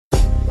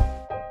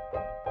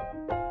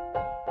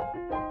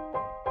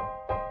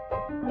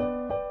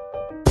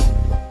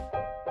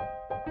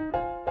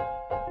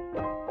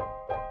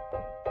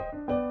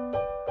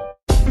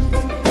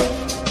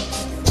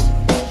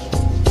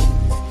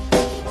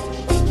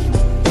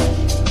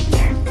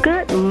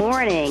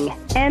morning,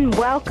 and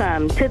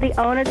welcome to the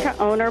Owner to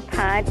Owner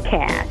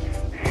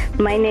podcast.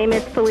 My name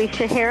is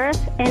Felicia Harris,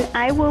 and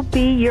I will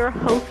be your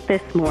host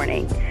this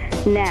morning.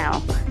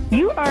 Now,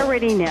 you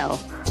already know,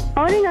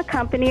 owning a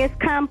company is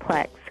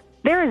complex.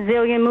 There are a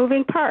zillion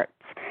moving parts.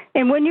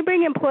 And when you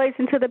bring employees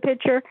into the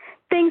picture,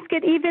 things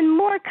get even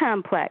more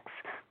complex.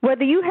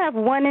 Whether you have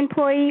one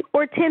employee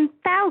or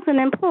 10,000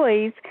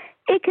 employees,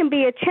 it can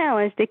be a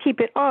challenge to keep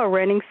it all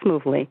running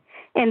smoothly.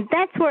 And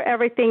that's where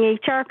Everything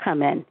HR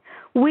come in.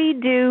 We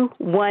do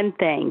one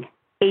thing,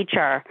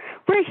 HR.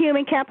 We're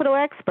human capital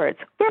experts.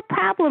 We're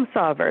problem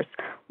solvers.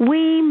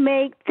 We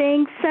make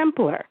things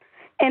simpler.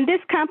 And this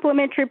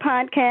complimentary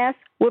podcast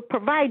will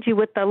provide you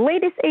with the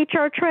latest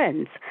HR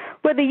trends.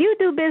 Whether you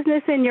do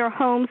business in your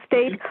home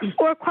state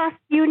or across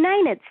the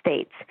United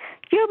States,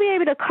 you'll be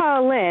able to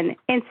call in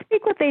and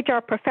speak with HR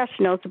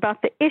professionals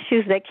about the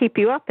issues that keep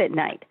you up at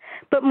night.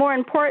 But more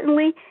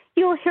importantly,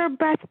 you'll hear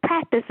best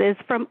practices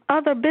from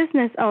other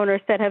business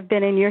owners that have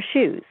been in your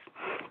shoes.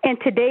 And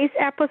today's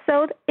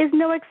episode is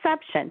no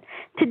exception.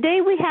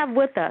 Today we have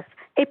with us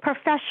a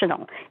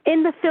professional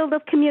in the field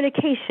of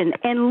communication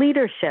and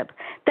leadership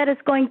that is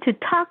going to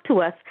talk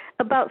to us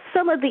about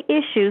some of the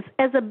issues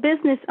as a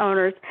business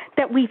owners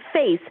that we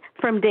face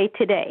from day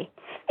to day.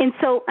 And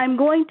so I'm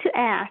going to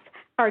ask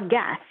our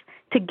guest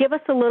to give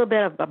us a little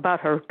bit about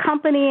her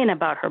company and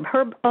about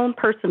her own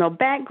personal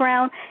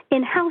background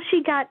and how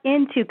she got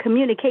into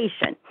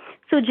communication.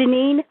 So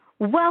Jeneen,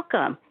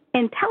 welcome,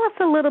 and tell us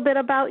a little bit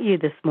about you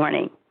this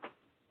morning.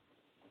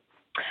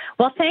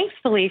 Well, thanks,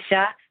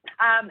 Felicia.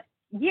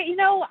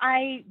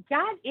 I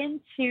got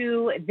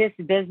into this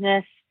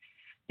business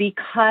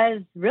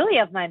because really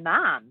of my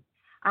mom.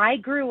 I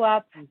grew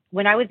up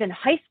when I was in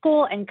high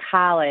school and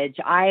college.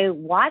 I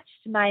watched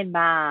my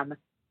mom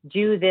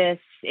do this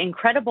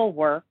incredible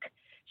work.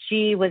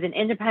 She was an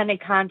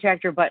independent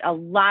contractor, but a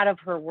lot of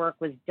her work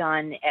was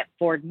done at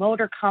Ford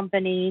Motor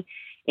Company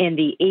in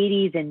the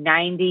 80s and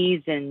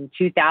 90s and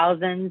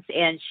 2000s.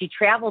 And she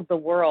traveled the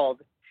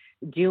world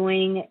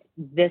doing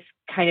this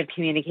kind of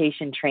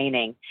communication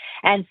training.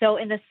 And so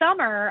in the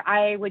summer,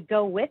 I would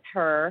go with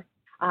her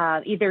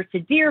either to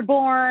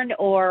Dearborn,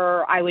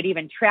 or I would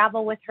even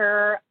travel with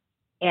her,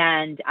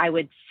 and I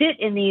would sit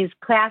in these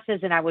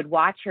classes and I would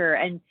watch her.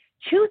 And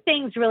two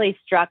things really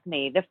struck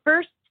me. The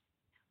first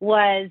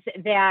was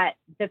that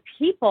the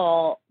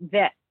people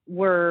that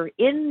were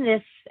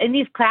in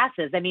these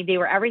classes, I mean, they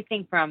were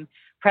everything from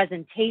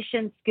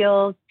presentation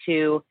skills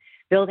to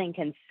building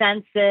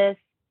consensus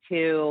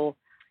to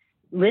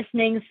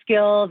listening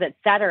skills, et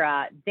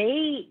cetera.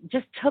 They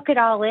just took it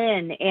all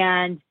in,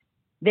 and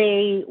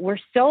they were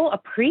so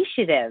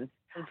appreciative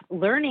of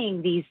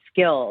learning these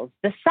skills.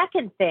 The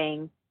second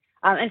thing,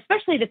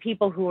 especially the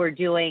people who were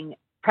doing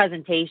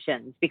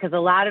presentations, because a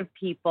lot of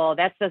people,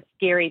 that's a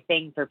scary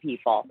thing for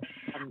people.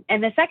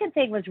 And the second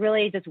thing was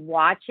really just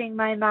watching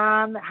my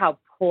mom, how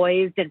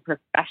poised and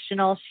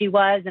professional she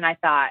was. And I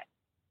thought,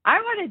 I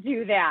want to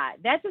do that.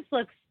 That just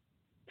looks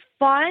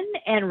fun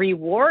and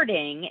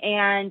rewarding.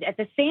 And at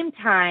the same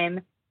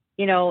time,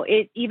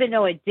 even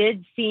though it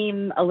did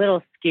seem a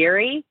little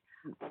scary,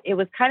 it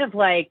was kind of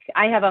like,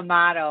 I have a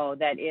motto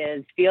that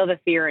is feel the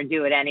fear and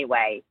do it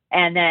anyway.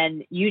 And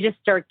then you just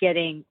start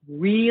getting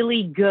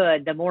really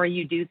good the more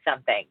you do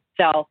something.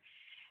 So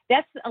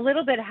that's a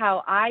little bit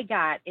how I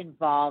got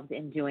involved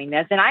in doing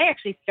this. And I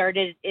actually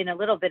started in a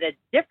little bit a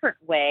different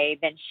way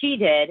than she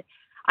did.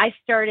 I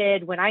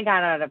started when I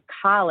got out of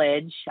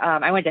college.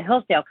 I went to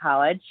Hillsdale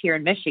College here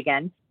in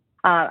Michigan.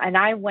 And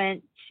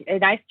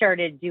I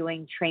started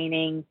doing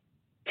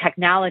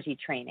technology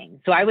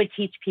training. So I would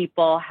teach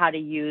people how to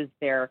use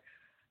their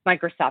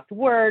Microsoft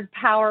Word,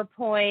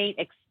 PowerPoint,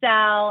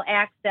 Excel,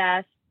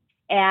 Access.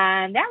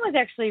 And that was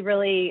actually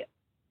really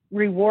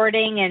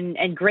rewarding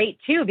and great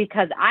too,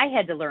 because I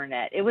had to learn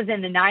it. It was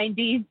in the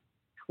 90s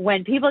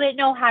when people didn't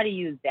know how to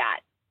use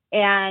that.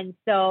 And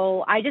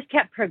so I just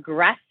kept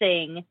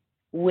progressing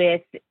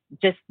with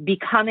just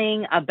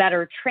becoming a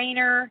better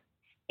trainer.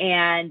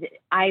 And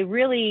I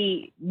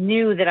really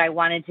knew that I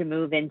wanted to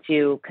move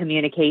into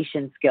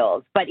communication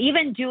skills. But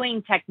even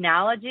doing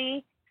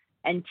technology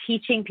and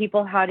teaching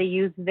people how to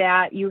use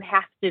that, you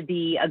have to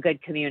be a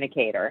good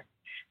communicator.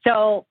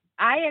 So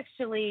I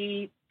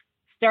actually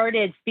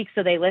started Speak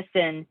So They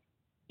Listen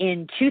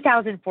in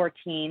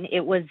 2014.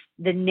 It was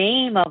the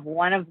name of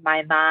one of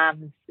my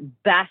mom's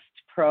best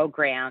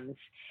programs.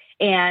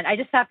 And I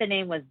just thought the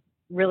name was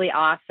really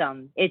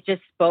awesome. It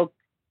just spoke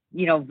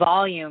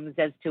volumes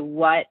as to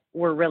what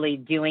we're really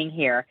doing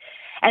here.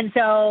 And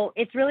so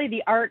it's really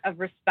the art of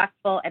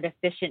respectful and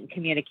efficient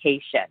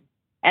communication.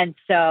 And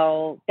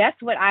so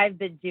that's what I've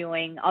been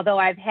doing, although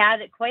I've had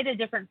quite a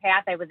different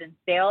path. I was in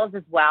sales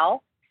as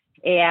well.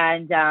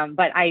 And,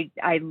 but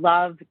I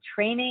love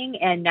training,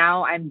 and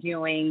now I'm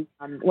doing,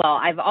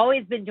 I've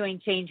always been doing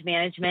change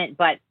management,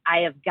 but I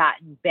have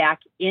gotten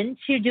back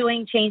into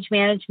doing change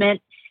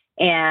management,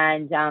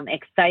 and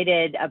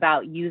excited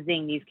about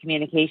using these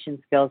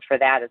communication skills for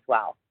that as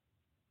well.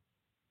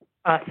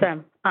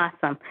 Awesome.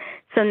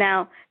 So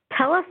now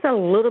tell us a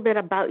little bit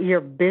about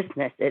your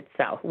business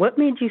itself. What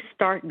made you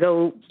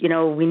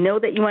we know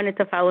that you wanted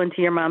to follow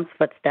into your mom's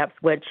footsteps,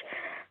 which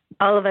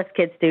all of us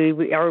kids do.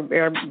 We are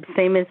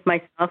same as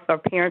myself. Our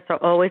parents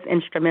are always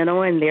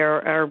instrumental, and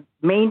they're our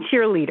main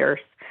cheerleaders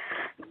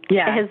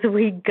as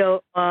we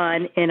go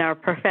on in our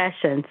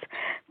professions.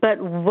 But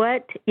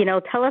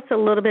tell us a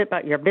little bit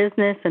about your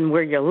business and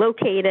where you're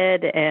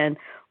located and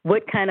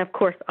what kind of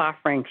course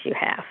offerings you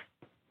have.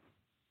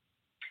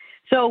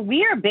 So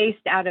we are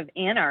based out of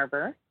Ann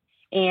Arbor,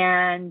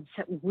 and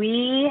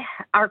we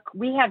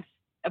have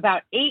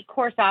about 8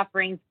 course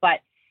offerings,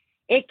 but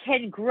it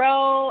can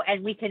grow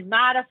and we can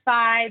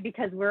modify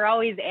because we're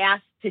always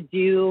asked to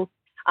do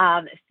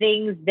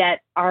things that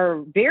are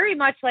very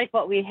much like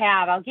what we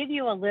have. I'll give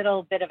you a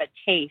little bit of a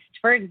taste.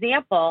 For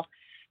example,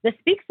 the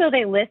Speak So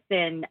They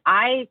Listen,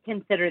 I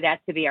consider that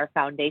to be our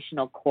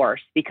foundational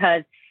course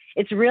because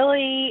it's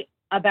really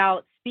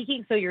about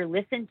speaking so you're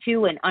listened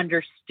to and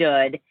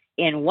understood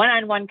in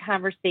one-on-one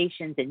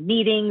conversations and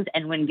meetings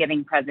and when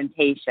giving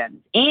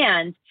presentations.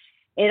 And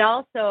it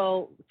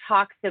also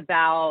talks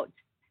about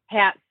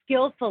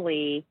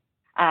skillfully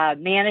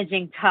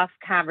managing tough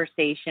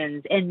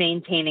conversations and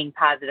maintaining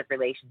positive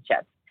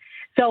relationships.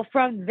 So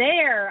from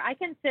there, I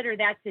consider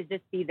that to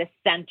just be the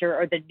center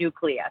or the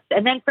nucleus.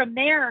 And then from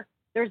there,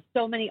 there's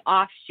so many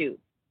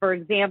offshoots. For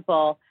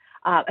example,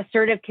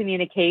 assertive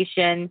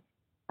communication,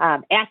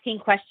 asking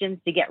questions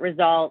to get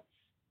results,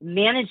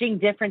 managing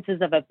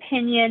differences of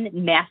opinion,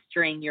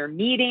 mastering your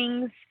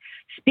meetings,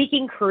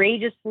 speaking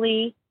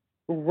courageously,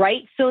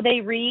 write so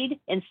they read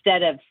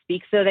instead of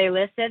speak so they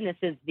listen. This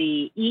is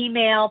the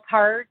email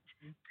part.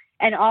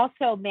 And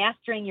also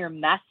mastering your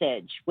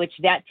message, which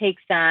that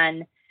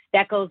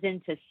goes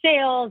into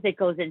sales, it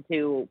goes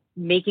into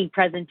making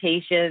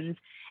presentations.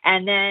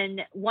 And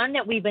then one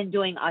that we've been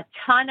doing a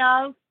ton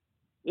of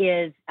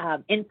is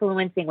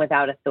influencing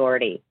without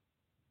authority.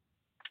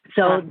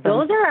 So Awesome.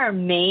 Those are our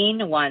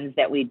main ones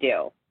that we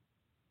do.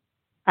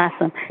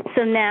 Awesome.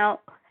 So now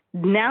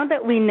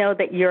that we know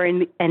that you're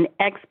an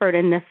expert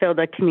in the field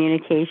of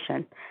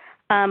communication,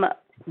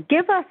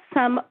 give us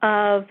some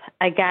of,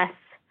 I guess,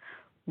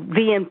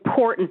 the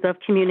importance of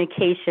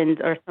communications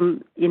or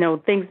some,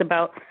 things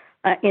about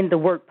in the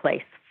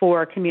workplace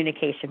for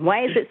communication.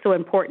 Why is it so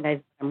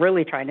important? I'm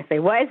really trying to say,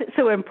 why is it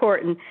so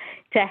important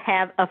to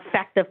have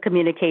effective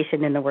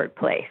communication in the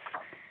workplace?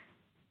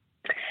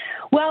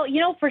 Well,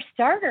 for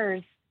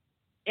starters,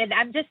 and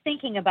I'm just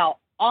thinking about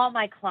all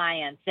my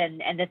clients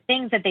and the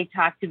things that they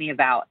talk to me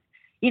about,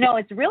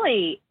 it's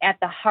really at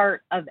the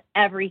heart of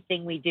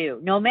everything we do.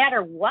 No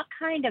matter what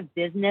kind of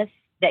business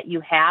that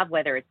you have,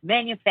 whether it's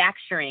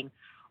manufacturing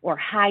or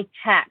high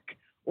tech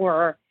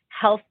or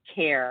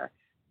healthcare,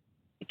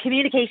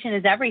 communication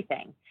is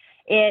everything.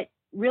 It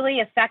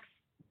really affects,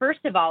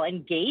 first of all,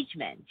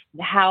 engagement,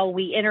 how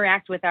we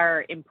interact with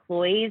our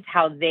employees,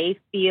 how they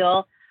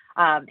feel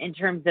in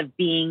terms of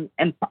being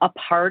a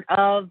part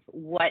of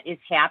what is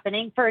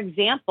happening. For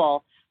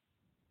example,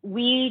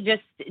 we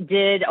just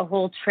did a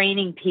whole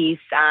training piece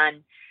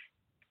on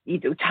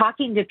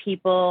talking to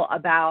people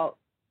about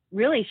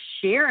really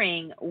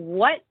sharing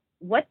what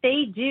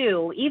they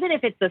do, even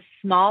if it's a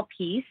small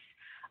piece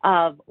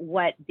of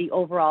what the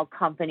overall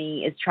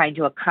company is trying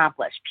to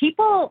accomplish.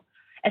 People,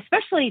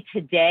 especially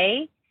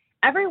today,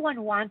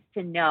 everyone wants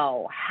to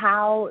know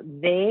how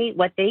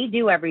what they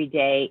do every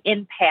day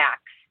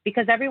impacts,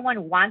 because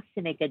everyone wants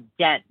to make a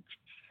dent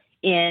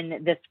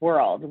in this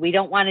world. We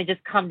don't want to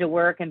just come to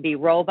work and be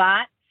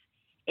robots.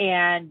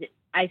 And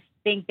I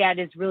think that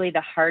is really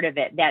the heart of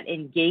it, that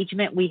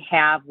engagement we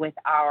have with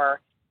our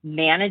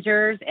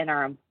managers and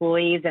our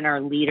employees and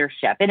our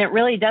leadership. And it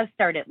really does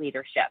start at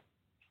leadership.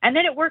 And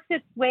then it works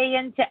its way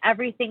into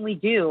everything we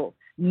do.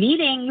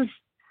 Meetings,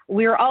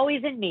 we're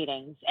always in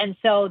meetings. And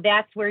so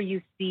that's where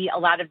you see a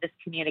lot of this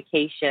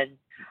communication,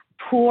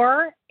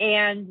 poor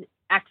and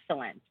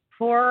excellent,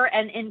 poor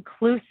and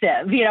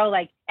inclusive,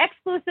 like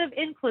exclusive,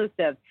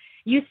 inclusive.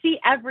 You see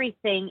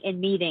everything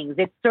in meetings.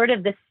 It's sort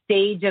of the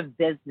stage of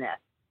business.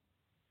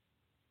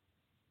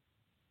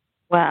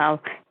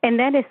 Wow. And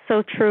that is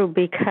so true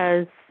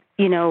because,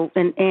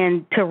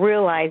 and to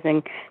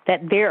realizing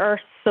that there are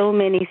so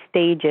many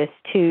stages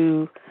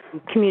to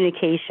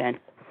communication.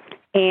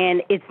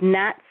 And it's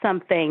not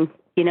something,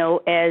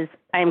 as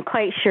I'm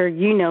quite sure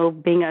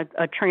being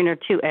a trainer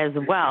too as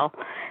well,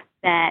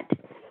 that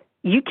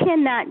you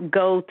cannot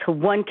go to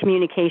one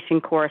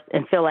communication course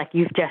and feel like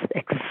you've just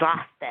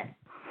exhausted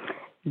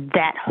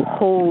that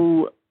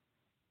whole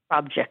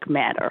subject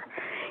matter.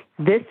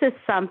 This is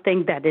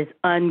something that is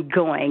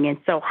ongoing. And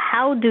so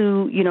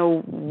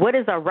what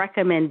is a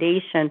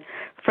recommendation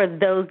for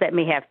those that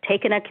may have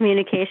taken a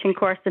communication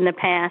course in the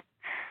past?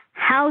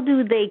 How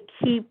do they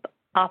keep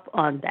up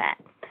on that?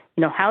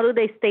 How do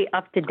they stay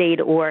up to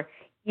date or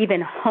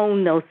even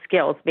hone those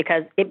skills?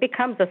 Because it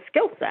becomes a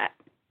skill set.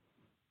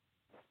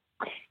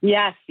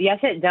 Yes,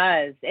 it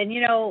does. And,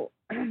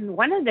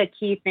 one of the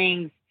key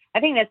things, I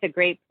think that's a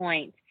great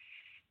point.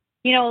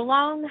 A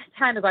long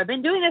time ago. I've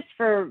been doing this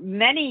for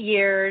many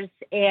years.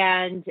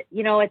 And,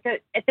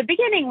 at the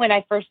beginning, when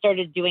I first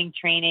started doing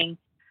training,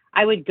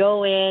 I would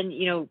go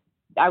in,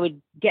 I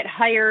would get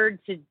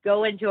hired to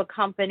go into a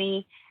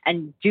company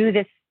and do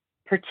this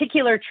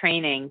particular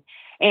training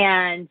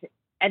and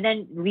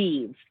then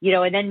leave,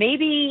 and then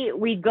maybe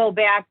we'd go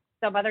back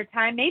some other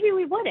time, maybe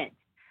we wouldn't.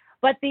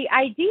 But the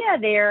idea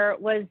there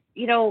was,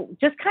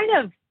 just kind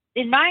of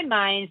in my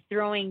mind,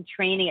 throwing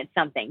training at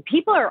something.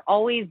 People are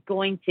always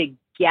going to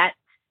get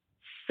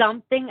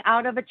something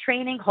out of a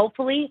training,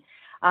 hopefully,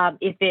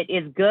 if it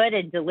is good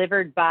and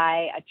delivered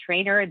by a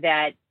trainer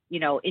that,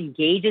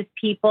 engages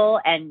people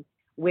and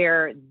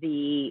where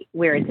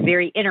it's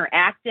very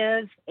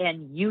interactive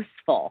and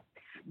useful.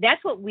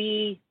 That's what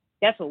we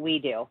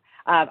do.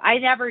 I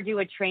never do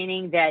a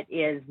training that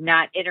is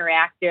not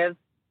interactive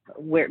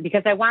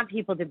because I want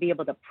people to be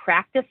able to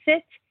practice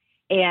it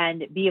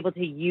and be able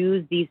to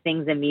use these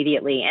things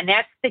immediately. And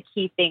that's the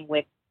key thing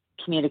with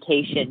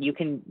communication. You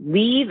can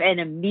leave and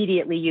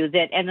immediately use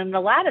it. And in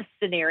a lot of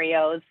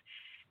scenarios,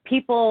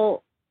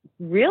 people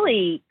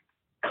really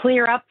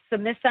clear up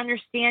some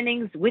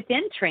misunderstandings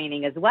within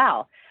training as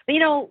well.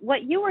 But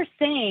what you were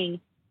saying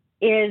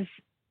is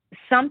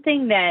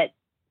something that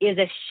is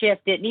a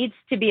shift. It needs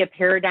to be a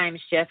paradigm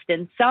shift.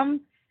 And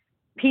some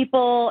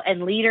people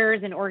and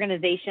leaders and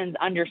organizations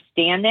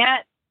understand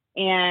that.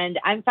 And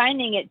I'm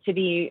finding it to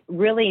be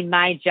really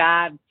my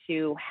job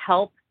to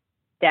help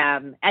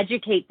them,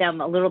 educate them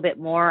a little bit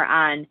more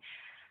on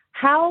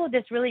how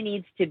this really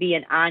needs to be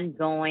an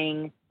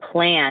ongoing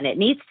plan. It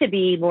needs to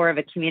be more of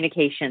a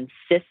communication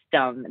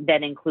system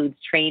that includes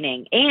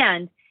training.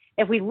 And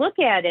if we look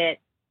at it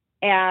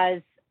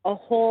as a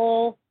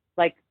whole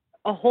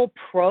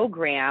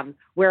program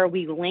where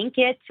we link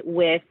it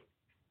with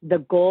the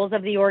goals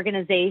of the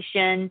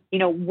organization,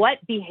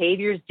 what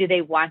behaviors do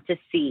they want to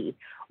see?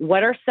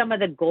 What are some of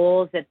the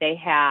goals that they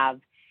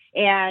have?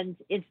 And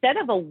instead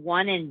of a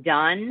one and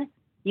done,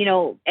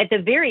 at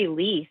the very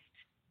least,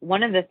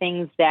 one of the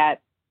things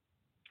that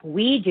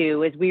we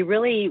do is we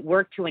really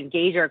work to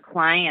engage our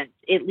clients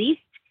at least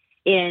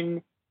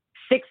in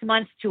 6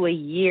 months to a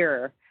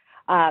year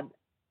of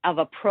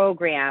a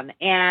program.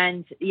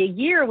 And a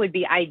year would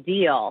be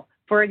ideal.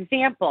 For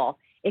example,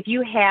 if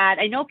you had,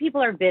 I know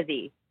people are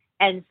busy,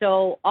 and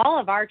so all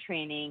of our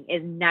training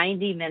is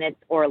 90 minutes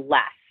or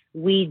less.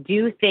 We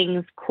do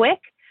things quick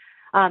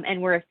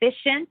and we're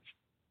efficient.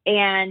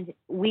 And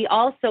we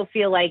also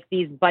feel like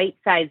these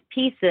bite-sized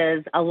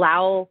pieces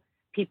allow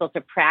people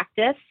to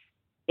practice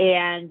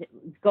and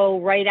go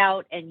right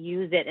out and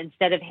use it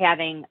instead of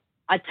having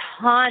a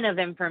ton of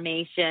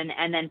information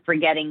and then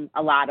forgetting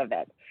a lot of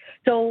it.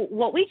 So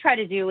what we try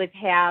to do is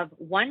have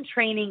one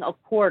training a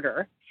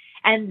quarter,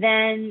 and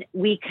then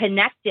we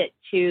connect it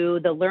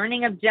to the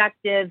learning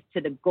objectives,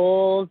 to the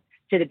goals,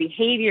 to the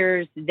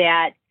behaviors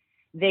that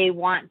they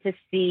want to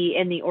see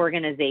in the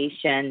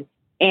organization.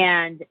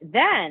 And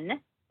then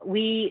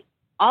we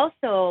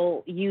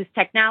also use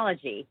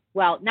technology.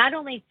 Well, not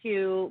only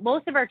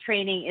most of our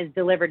training is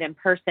delivered in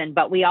person,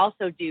 but we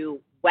also do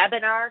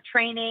webinar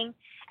training,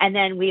 and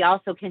then we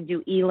also can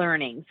do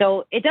e-learning.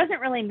 So it doesn't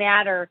really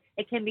matter.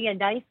 It can be a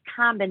nice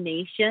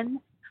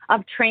combination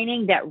of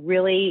training that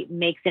really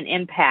makes an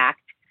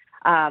impact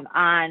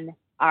on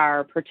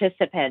our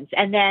participants.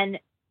 And then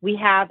we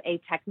have a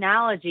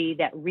technology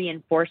that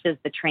reinforces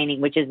the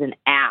training, which is an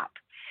app.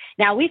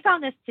 Now, we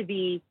found this to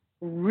be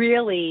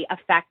really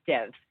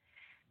effective.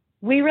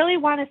 We really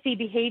want to see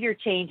behavior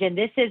change, and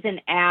this is an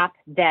app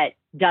that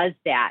does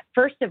that.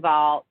 First of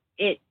all,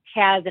 it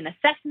has an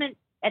assessment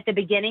at the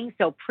beginning,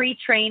 so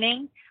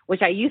pre-training,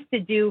 which I used to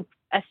do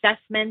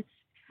assessments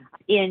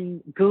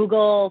in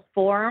Google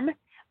Form,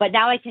 but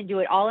now I can do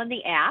it all in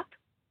the app,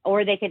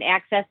 or they can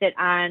access it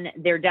on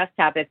their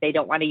desktop if they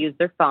don't want to use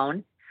their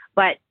phone.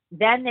 But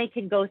then they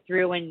can go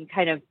through and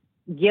kind of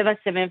give us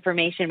some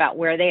information about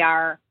where they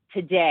are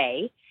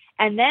today.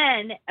 And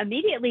then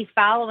immediately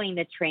following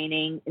the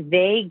training,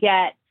 they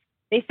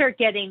start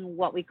getting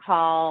what we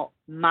call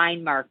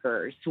mind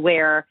markers,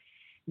 where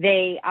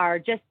they are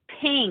just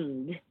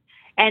pinged.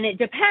 And it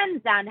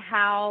depends on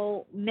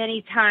how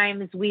many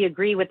times we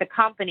agree with the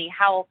company,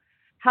 how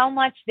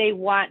much they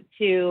want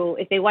to,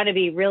 if they want to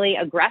be really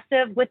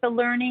aggressive with the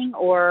learning,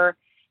 or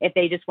if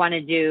they just want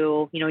to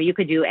do, you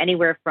could do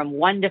anywhere from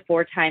 1 to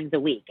 4 times a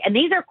week. And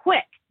these are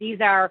quick.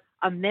 These are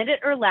a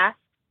minute or less,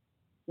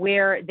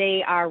 where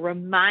they are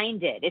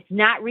reminded. It's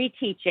not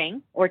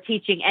reteaching or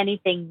teaching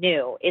anything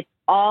new. It's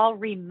all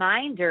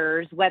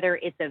reminders, whether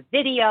it's a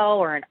video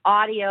or an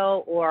audio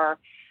or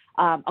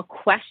a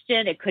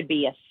question. It could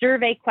be a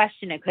survey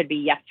question. It could be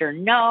yes or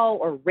no,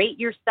 or rate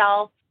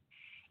yourself.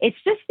 It's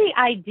just the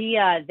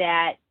idea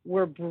that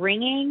we're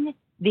bringing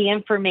the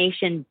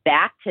information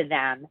back to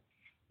them.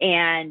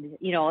 And,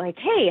 like,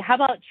 hey, how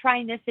about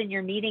trying this in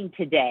your meeting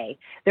today?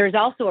 There's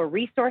also a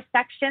resource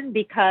section,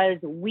 because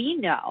we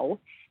know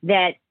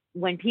that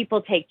when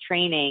people take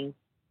training,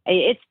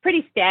 it's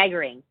pretty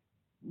staggering.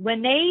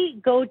 When they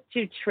go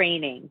to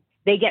training,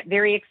 they get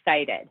very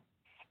excited.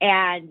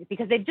 And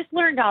because they've just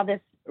learned all this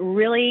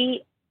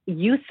really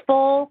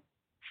useful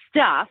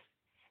stuff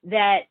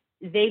that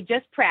they've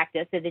just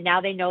practiced, and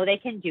now they know they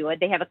can do it.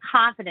 They have a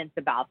confidence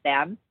about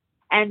them,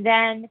 and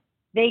then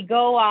they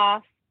go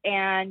off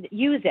and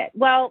use it.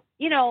 Well,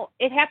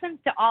 it happens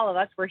to all of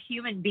us. We're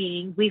human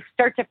beings. We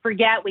start to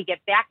forget. We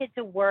get back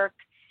into work,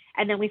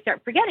 and then we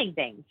start forgetting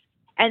things.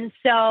 And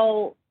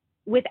so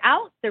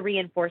without the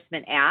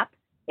reinforcement app,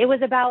 it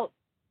was about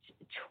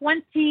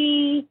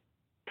 20%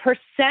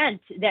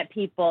 that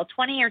people,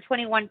 20 or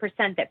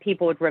 21% that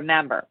people would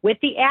remember. With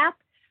the app,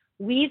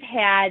 we've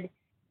had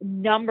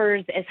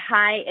numbers as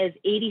high as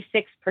 86%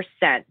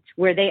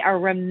 where they are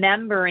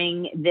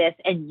remembering this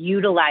and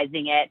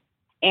utilizing it.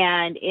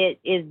 And it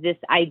is this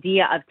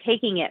idea of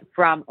taking it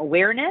from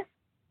awareness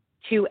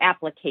to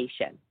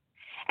application.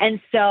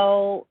 And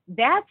so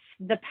that's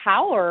the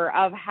power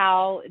of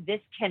how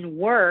this can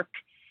work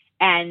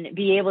and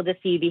be able to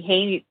see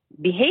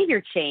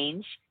behavior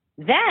change.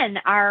 Then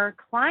our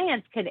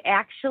clients could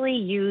actually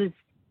use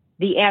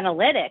the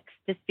analytics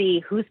to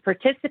see who's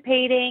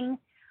participating,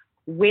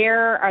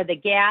 where are the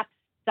gaps.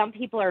 Some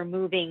people are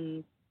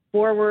moving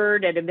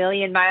forward at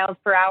 1,000,000 miles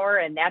per hour,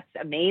 and that's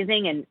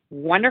amazing and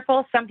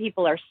wonderful. Some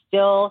people are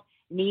still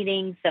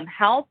needing some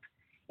help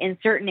in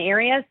certain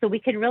areas. So we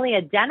can really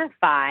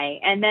identify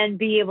and then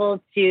be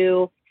able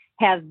to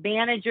have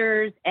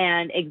managers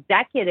and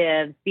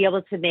executives be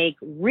able to make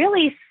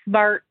really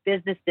smart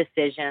business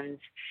decisions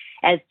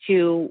as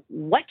to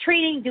what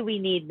training do we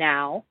need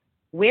now,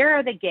 where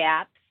are the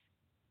gaps,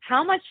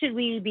 how much should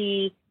we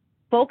be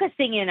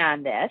focusing in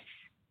on this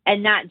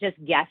and not just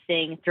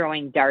guessing,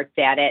 throwing darts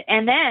at it,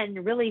 and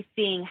then really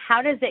seeing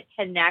how does it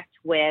connect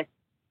with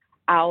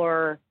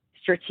our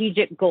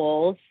strategic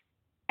goals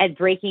and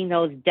breaking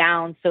those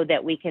down so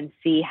that we can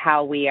see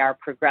how we are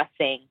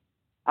progressing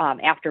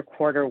after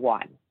quarter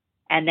one.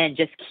 And then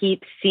just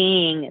keep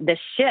seeing the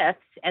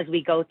shifts as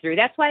we go through.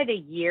 That's why the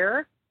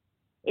year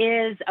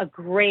is a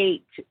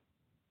great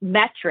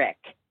metric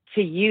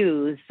to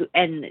use,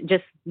 and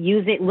just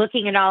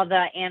looking at all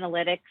the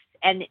analytics.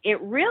 And it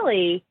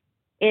really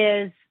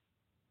is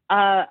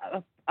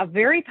a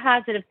very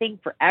positive thing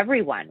for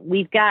everyone.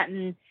 We've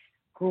gotten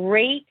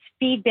great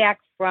feedback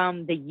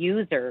from the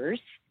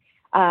users.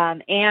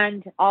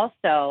 And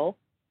also,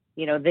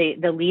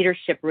 the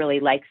leadership really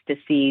likes to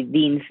see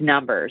these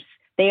numbers.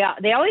 They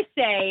always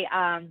say,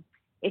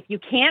 if you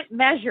can't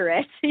measure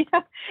it, you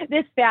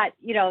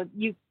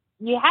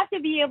have to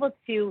be able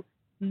to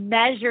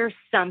measure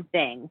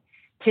something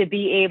to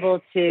be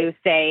able to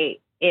say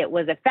it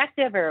was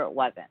effective or it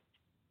wasn't.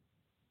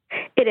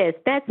 It is.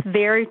 That's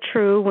very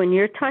true. When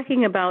you're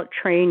talking about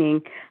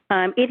training,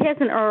 it has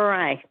an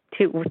ROI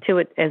to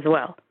it as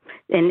well.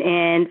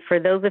 And for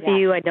those of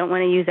you, I don't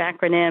want to use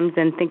acronyms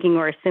and thinking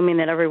or assuming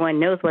that everyone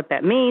knows what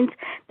that means.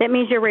 That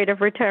means your rate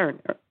of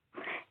return.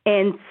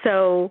 And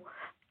so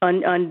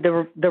on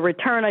the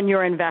return on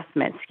your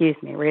investment,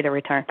 rate of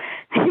return,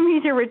 it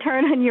means your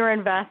return on your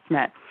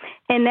investment.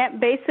 And that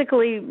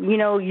basically,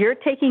 you're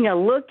taking a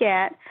look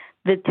at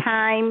the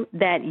time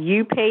that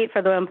you paid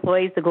for the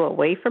employees to go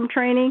away from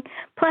training,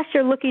 plus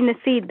you're looking to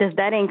see, does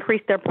that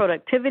increase their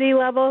productivity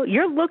level?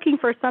 You're looking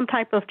for some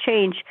type of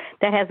change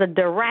that has a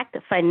direct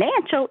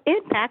financial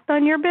impact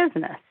on your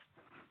business.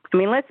 I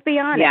mean, let's be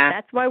honest. Yeah.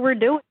 That's why we're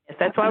doing this.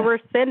 That's why we're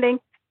sending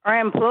our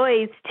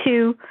employees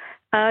to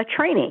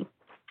training.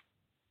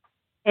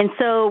 And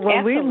so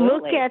when we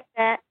look at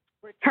that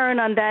return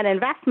on that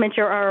investment,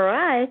 your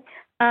ROI,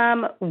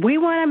 we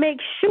want to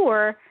make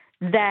sure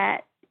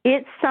that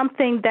it's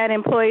something that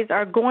employees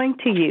are going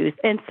to use.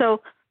 And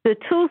so the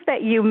tools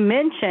that you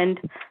mentioned,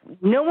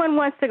 no one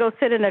wants to go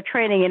sit in a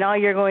training and all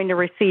you're going to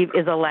receive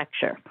is a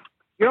lecture.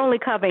 You're only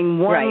covering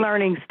one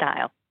learning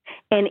style.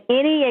 And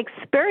any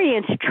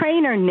experienced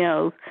trainer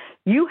knows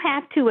you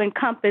have to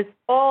encompass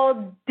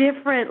all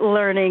different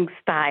learning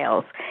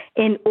styles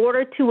in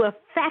order to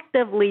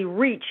effectively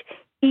reach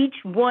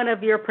each one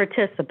of your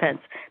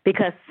participants,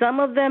 because some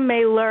of them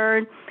may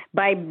learn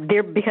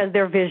because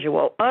they're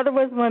visual. Other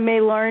ones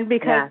may learn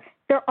because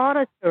they're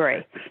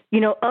auditory.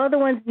 Other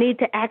ones need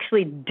to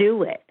actually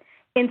do it.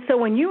 And so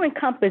when you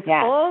encompass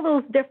all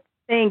those different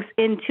things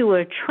into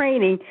a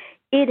training,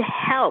 it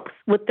helps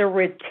with the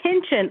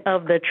retention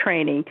of the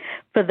training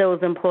for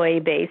those employee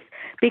base,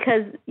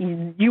 because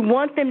you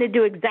want them to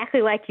do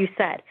exactly like you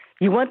said.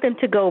 You want them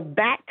to go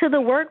back to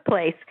the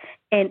workplace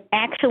and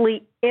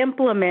actually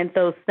implement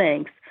those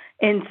things.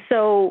 And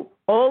so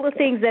all the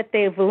things that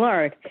they've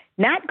learned,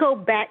 not go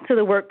back to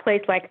the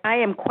workplace like I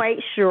am quite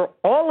sure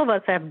all of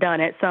us have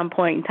done at some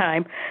point in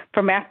time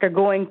from after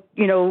going,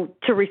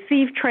 to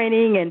receive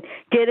training and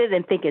get it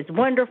and think it's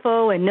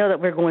wonderful and know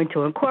that we're going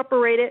to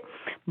incorporate it.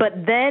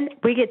 But then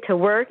we get to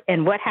work,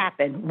 and what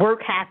happened?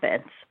 Work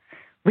happens.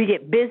 We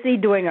get busy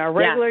doing our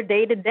regular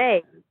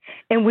day-to-day,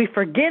 and we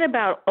forget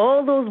about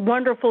all those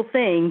wonderful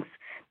things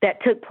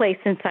that took place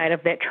inside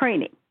of that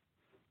training.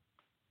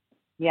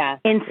 Yeah.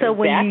 And so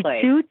when you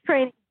do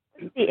training,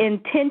 the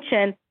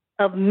intention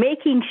of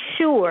making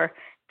sure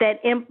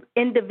that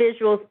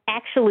individuals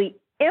actually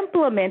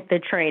implement the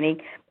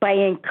training by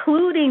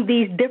including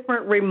these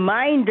different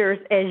reminders,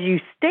 as you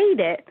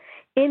stated,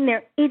 in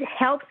there, it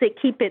helps it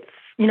keep it,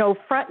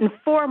 front and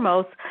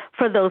foremost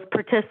for those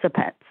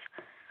participants.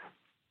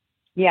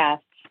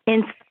 Yes.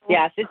 And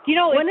yes.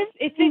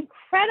 It's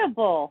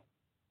incredible.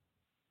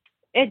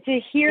 And to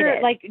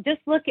hear,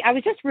 I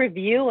was just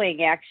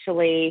reviewing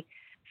actually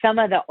some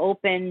of the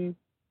open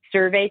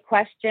survey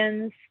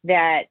questions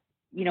that,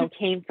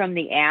 came from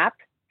the app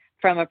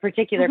from a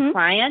particular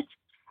client.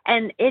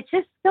 And it's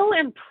just so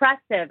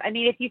impressive. I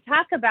mean, if you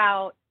talk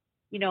about,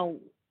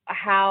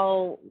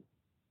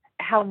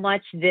 how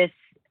much this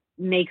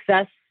makes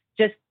us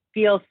just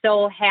feel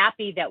so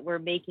happy that we're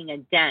making a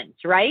dent,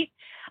 right?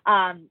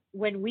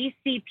 When we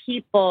see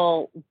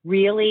people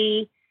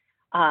really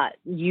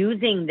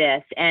using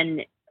this,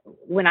 and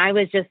when I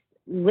was just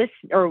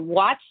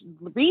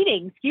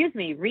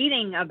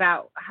reading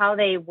about how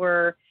they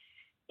were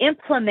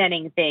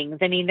implementing things.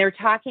 I mean, they're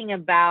talking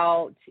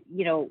about,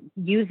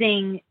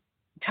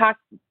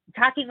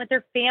 talking with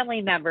their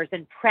family members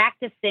and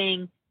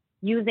practicing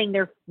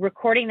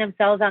recording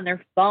themselves on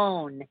their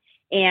phone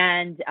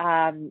and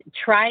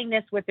trying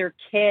this with their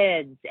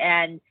kids,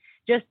 and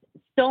just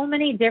so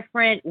many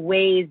different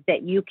ways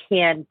that you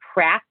can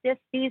practice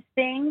these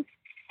things.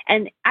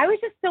 And I was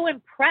just so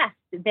impressed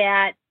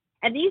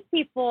and these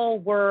people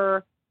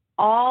were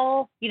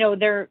all,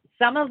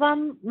 some of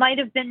them might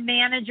have been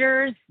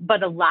managers,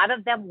 but a lot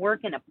of them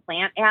work in a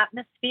plant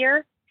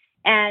atmosphere.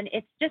 And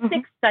it's just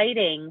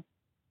exciting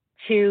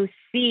to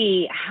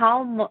see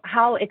how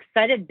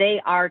excited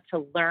they are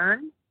to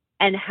learn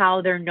and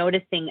how they're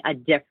noticing a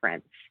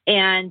difference.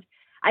 And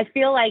I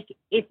feel like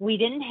if we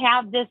didn't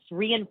have this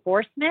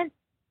reinforcement,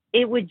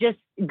 it would just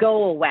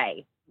go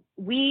away.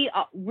 We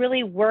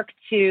really work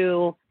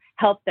to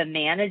help the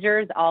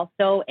managers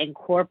also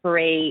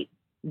incorporate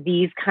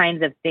these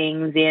kinds of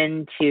things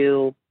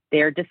into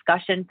their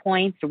discussion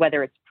points,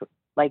 whether it's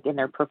like in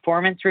their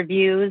performance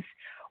reviews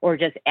or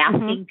just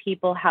asking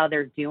people how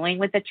they're doing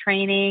with the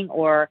training,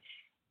 or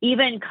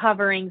even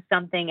covering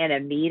something at a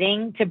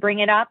meeting to bring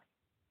it up.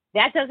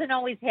 That doesn't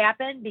always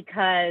happen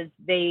because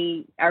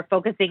they are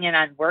focusing in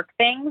on work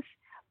things,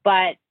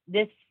 but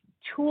this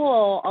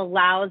tool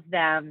allows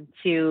them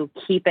to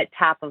keep it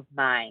top of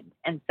mind.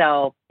 And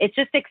so it's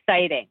just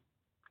exciting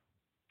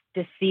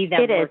to see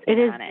them working on it. It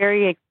is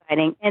very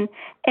exciting. And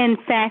in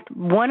fact,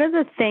 one of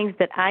the things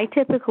that I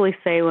typically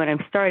say when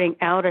I'm starting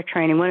out a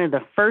training, one of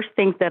the first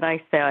things that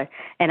I say,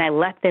 and I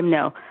let them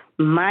know,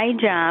 my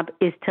job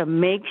is to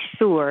make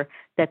sure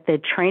that the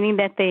training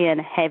that they're in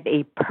have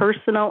a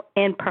personal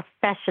and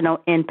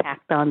professional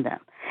impact on them.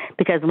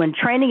 Because when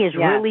training is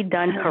really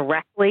done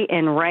correctly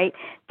and right,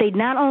 they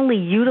not only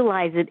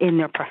utilize it in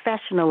their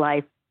professional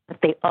life, but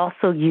they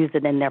also use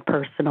it in their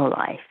personal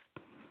life.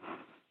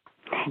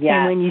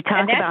 And when you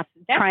talk about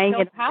trying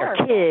it on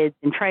their kids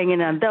and trying it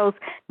on those,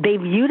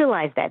 they've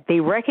utilized that. They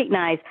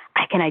recognize,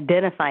 I can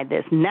identify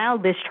this. Now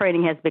this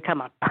training has become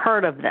a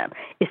part of them.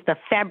 It's the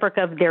fabric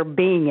of their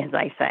being, as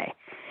I say.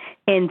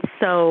 And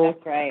so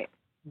that's right.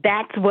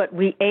 That's what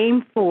we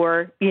aim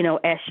for,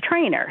 as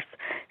trainers.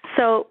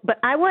 So, but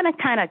I want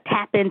to kind of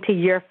tap into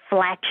your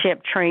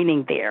flagship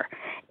training there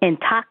and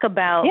talk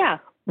about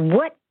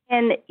what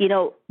can,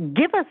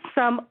 give us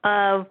some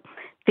of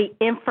the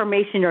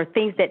information or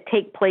things that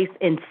take place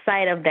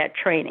inside of that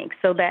training,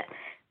 so that,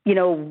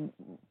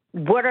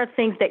 what are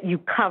things that you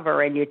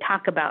cover and you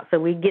talk about, so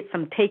we get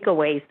some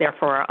takeaways there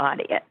for our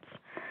audience.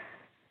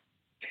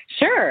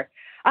 Sure.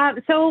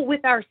 So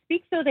with our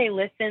Speak So They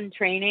Listen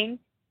training,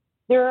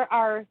 there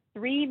are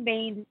three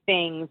main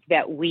things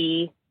that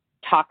we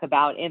talk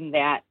about in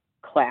that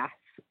class.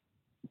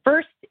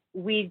 First,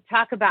 we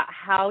talk about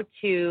how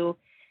to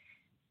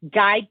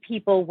guide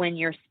people when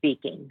you're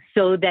speaking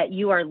so that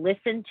you are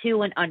listened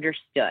to and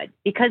understood,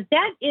 because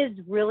that is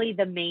really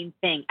the main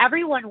thing.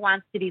 Everyone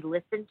wants to be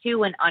listened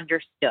to and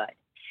understood.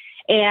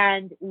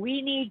 And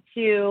we need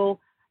to,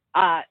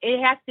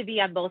 it has to be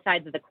on both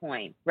sides of the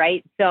coin,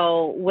 right?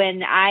 So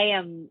when I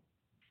am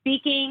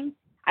speaking,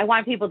 I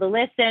want people to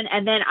listen,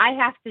 and then I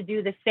have to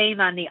do the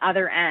same on the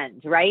other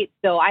end, right?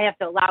 So I have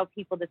to allow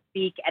people to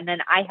speak, and then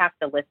I have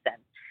to listen.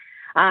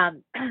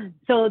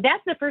 So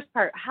that's the first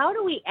part. How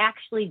do we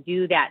actually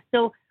do that?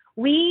 So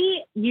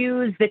we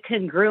use the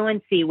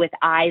congruency with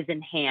eyes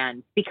and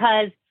hands,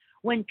 because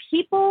when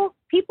people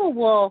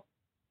will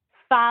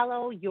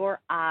follow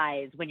your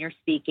eyes when you're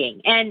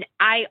speaking. And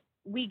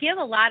we give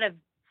a lot of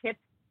tips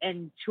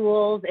and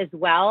tools as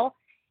well.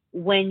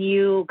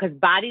 Because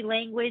body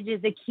language is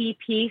a key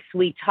piece.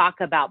 We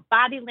talk about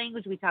body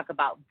language, we talk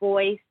about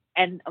voice,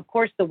 and of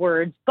course the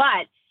words.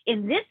 But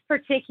in this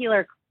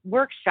particular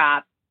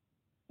workshop,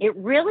 it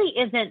really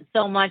isn't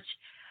so much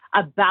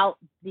about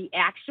the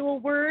actual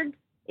words.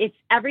 It's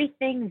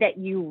everything that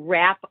you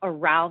wrap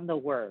around the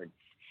words.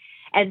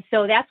 And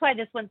so that's why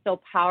this one's so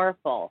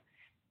powerful.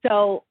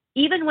 So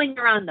even when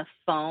you're on the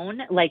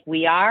phone, like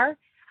we are,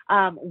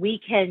 we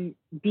can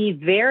be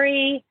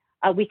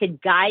we can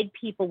guide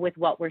people with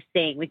what we're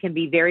saying. We can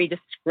be very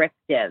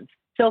descriptive.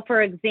 So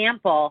for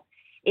example,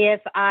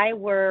 if I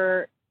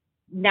weren't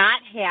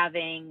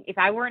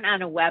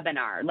on a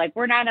webinar, like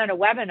we're not on a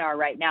webinar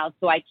right now,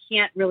 so I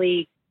can't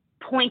really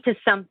point to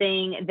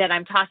something that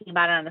I'm talking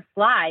about on the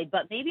slide,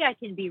 but maybe I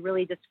can be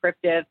really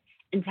descriptive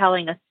in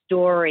telling a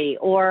story.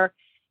 Or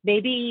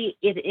maybe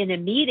in a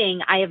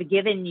meeting, I have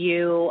given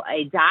you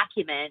a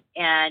document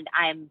and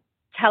I'm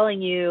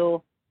telling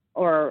you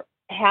or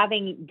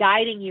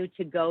guiding you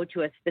to go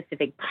to a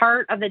specific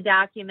part of the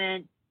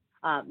document,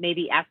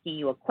 maybe asking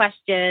you a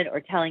question or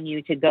telling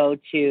you to go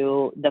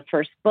to the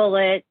first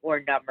bullet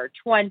or number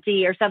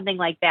 20 or something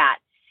like that.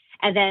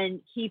 And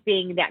then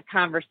keeping that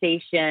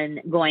conversation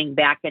going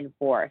back and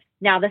forth.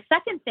 Now, the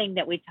second thing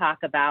that we talk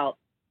about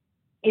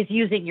is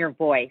using your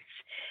voice.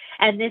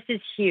 And this is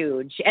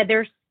huge. And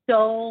there's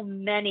so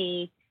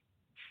many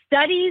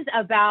studies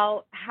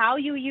about how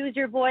you use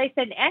your voice.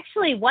 And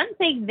actually, one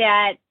thing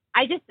that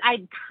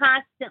I'm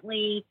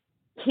constantly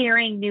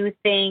hearing new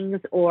things,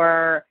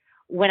 or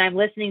when I'm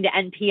listening to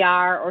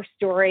NPR or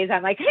stories,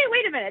 I'm like, hey,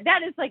 wait a minute,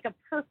 that is like a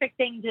perfect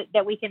thing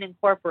that we can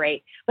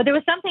incorporate. But there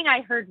was something I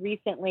heard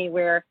recently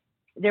where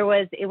it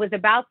was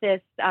about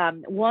this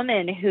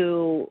woman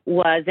who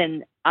was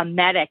a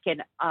medic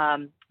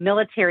and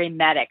military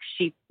medic.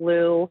 She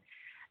flew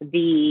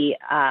the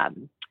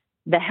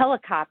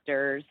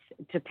helicopters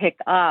to pick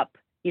up,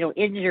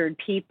 injured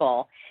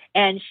people.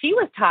 And she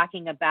was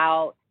talking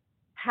about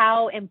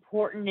how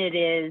important it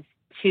is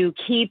to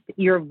keep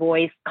your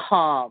voice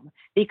calm,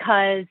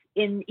 because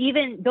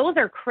those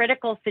are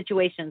critical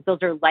situations. Those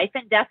are life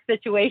and death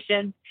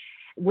situations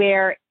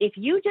where if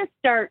you just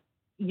start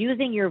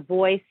using your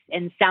voice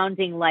and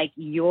sounding like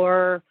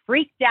you're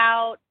freaked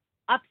out,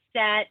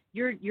 upset,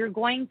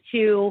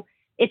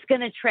 it's going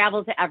to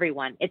travel to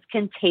everyone. It's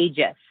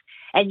contagious,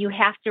 and you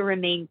have to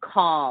remain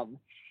calm.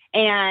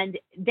 And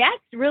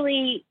that's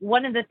really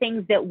one of the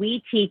things that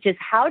we teach, is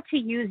how to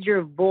use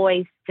your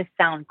voice to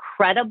sound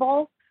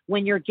credible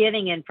when you're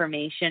giving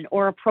information,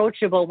 or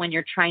approachable when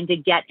you're trying to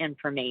get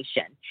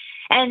information.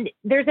 And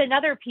there's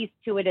another piece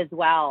to it as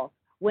well.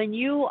 When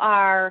you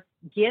are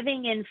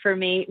giving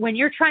information, when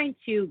you're trying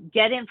to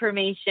get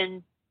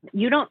information,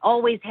 you don't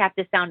always have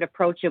to sound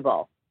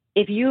approachable.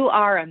 If you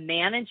are a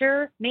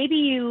manager, maybe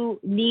you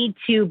need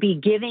to be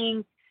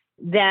giving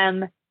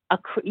them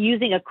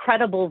using a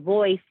credible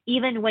voice,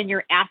 even when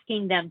you're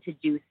asking them to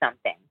do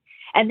something.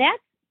 And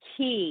that's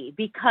key,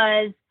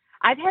 because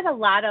I've had a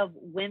lot of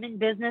women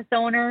business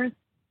owners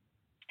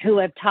who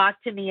have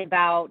talked to me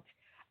about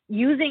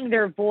using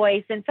their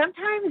voice, and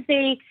sometimes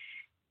they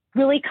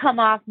really come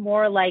off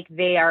more like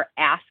they are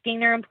asking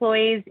their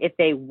employees if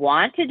they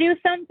want to do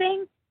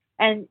something.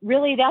 And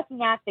really, that's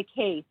not the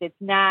case. It's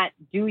not,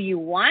 do you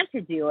want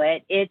to do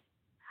it? It's,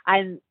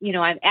 I'm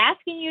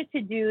asking you to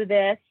do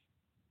this.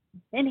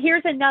 And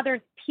here's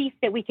another piece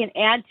that we can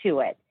add to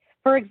it.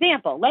 For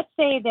example, let's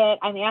say that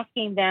I'm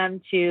asking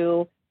them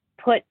to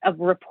put a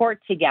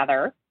report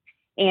together,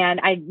 and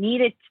I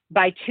need it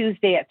by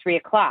Tuesday at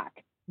 3:00.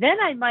 Then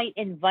I might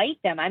invite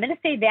them. I'm going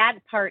to say that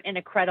part in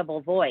a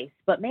credible voice,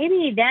 but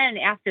maybe then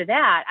after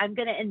that, I'm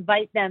going to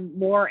invite them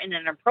more in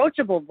an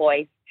approachable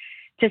voice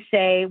to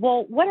say,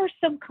 well, what are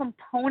some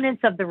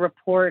components of the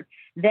report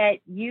that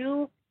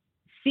you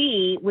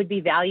see would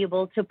be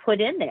valuable to put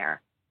in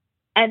there?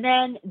 And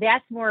then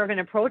that's more of an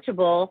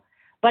approachable,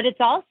 but it's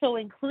also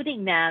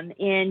including them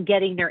in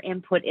getting their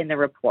input in the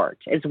report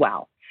as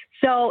well.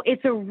 So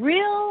it's a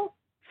real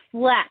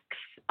flex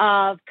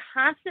of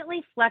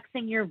constantly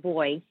flexing your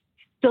voice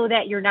so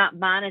that you're not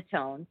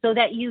monotone, so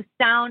that you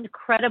sound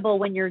credible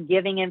when you're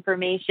giving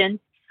information,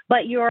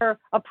 but you're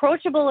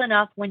approachable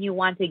enough when you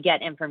want to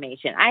get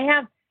information. I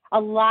have a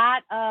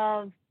lot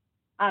of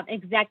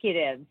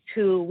executives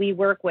who we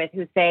work with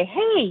who say,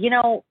 hey,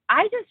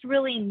 I just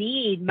really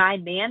need my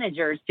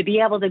managers to be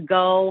able to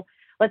go,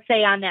 let's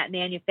say, on that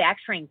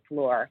manufacturing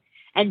floor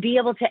and be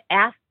able to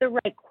ask the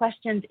right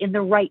questions in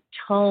the right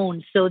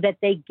tone so that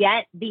they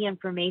get the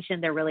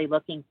information they're really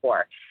looking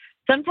for.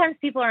 Sometimes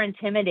people are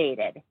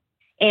intimidated.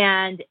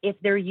 And if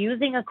they're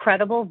using a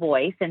credible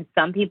voice, and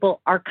some people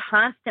are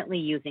constantly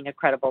using a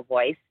credible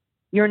voice,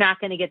 you're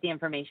not going to get the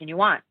information you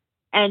want.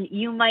 And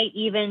you might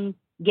even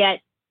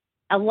get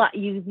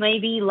you may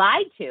be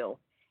lied to,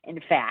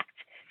 in fact.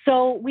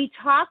 So we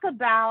talk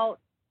about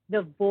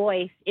the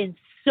voice in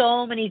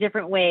so many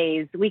different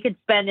ways. We could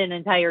spend an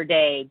entire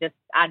day just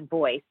on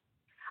voice,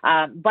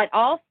 but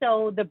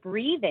also the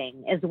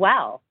breathing as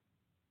well,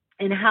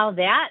 and how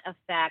that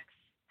affects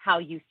how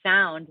you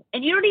sound,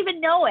 and you don't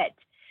even know it.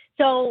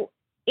 So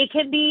it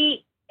can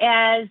be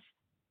as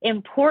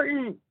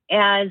important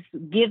as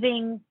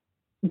giving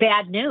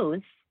bad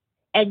news.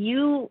 And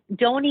you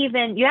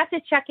have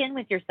to check in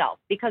with yourself,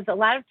 because a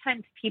lot of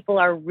times people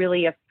are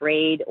really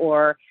afraid,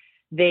 or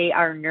they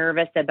are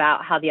nervous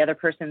about how the other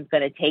person's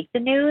going to take the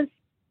news,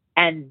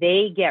 and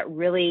they get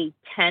really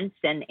tense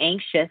and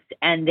anxious,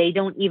 and they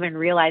don't even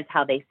realize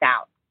how they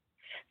sound.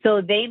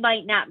 So they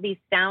might not be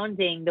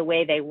sounding the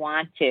way they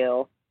want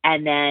to,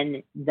 and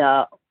then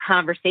the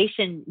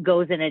conversation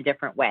goes in a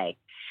different way.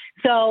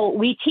 So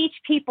we teach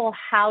people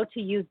how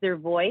to use their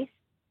voice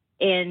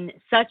in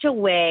such a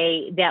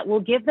way that will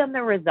give them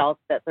the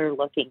results that they're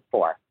looking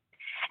for.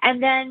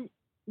 And then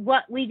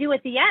what we do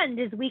at the end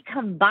is we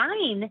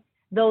combine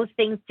those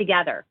things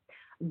together.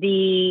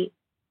 the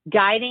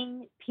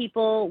guiding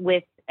people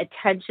with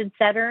attention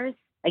setters,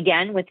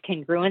 again, with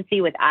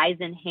congruency, with eyes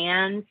and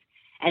hands,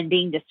 and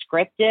being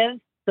descriptive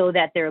so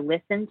that they're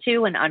listened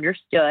to and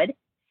understood.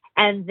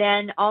 And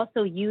then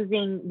also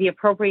using the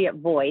appropriate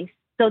voice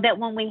so that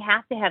when we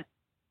have to have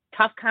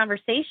tough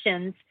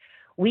conversations,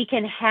 we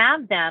can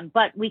have them,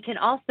 but we can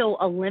also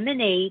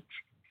eliminate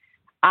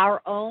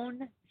our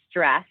own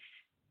stress.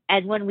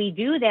 And when we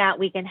do that,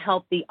 we can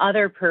help the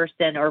other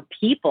person or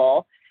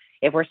people.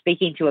 If we're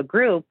speaking to a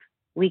group,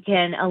 we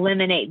can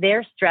eliminate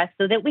their stress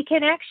so that we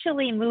can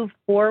actually move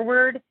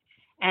forward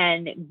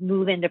and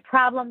move into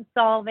problem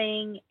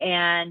solving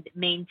and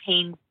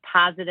maintain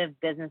positive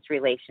business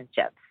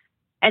relationships.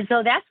 And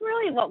so that's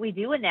really what we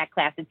do in that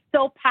class. It's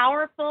so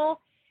powerful.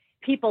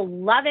 People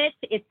love it.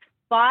 It's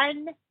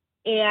fun.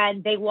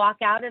 And they walk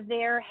out of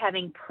there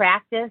having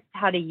practiced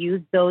how to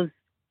use those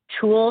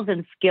tools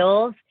and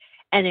skills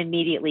and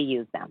immediately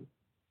use them.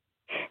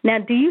 Now,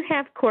 do you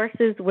have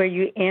courses where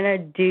you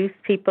introduce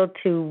people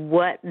to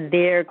what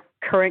their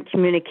current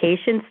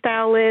communication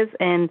style is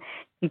and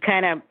you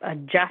kind of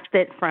adjust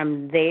it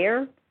from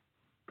there?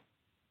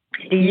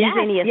 Do you use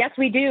any? Yes,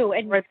 we do.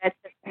 And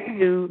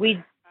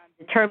we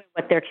determine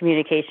what their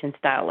communication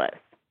style is.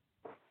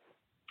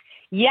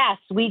 Yes,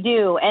 we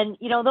do. And,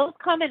 those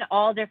come in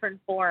all different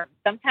forms.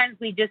 Sometimes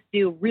we just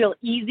do real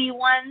easy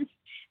ones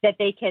that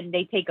they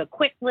take a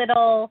quick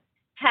little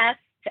test,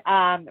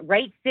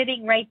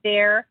 sitting right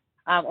there,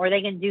 or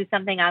they can do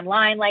something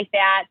online like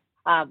that.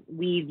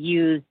 We've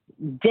used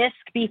DISC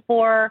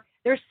before.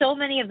 There's so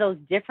many of those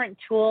different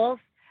tools,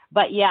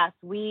 but yes,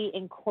 we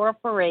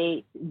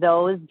incorporate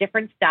those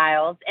different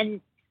styles, and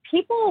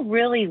people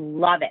really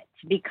love it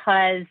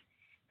because,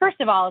 first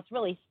of all, it's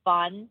really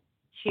fun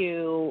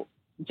to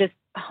just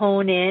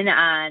hone in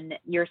on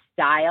your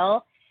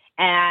style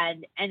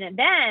and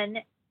then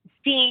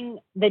seeing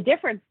the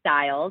different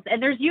styles.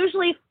 And there's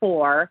usually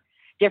 4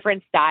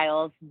 different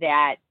styles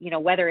that,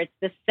 whether it's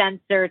the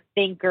sensor,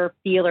 thinker,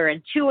 feeler,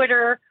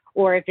 intuitor,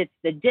 or if it's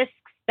the DISC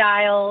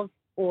styles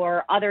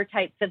or other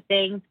types of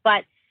things.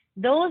 But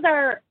those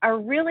are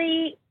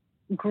really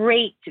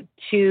great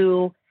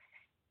to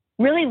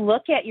really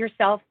look at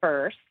yourself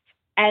first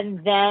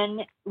and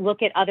then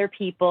look at other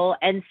people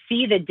and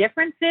see the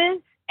differences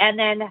and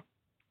then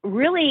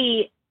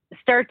really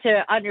start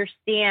to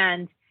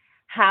understand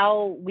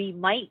how we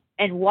might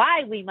and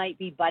why we might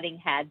be butting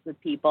heads with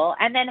people,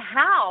 and then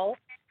how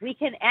we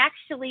can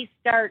actually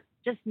start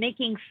just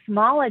making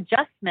small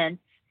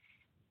adjustments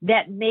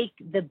that make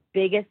the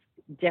biggest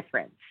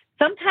difference.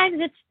 Sometimes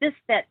it's just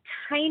that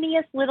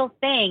tiniest little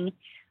thing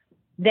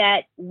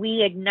that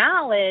we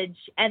acknowledge,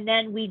 and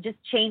then we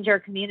just change our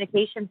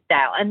communication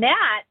style. And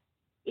that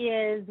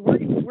is,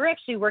 we're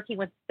actually working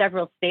with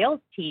several sales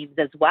teams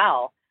as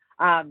well,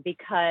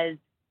 because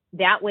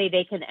that way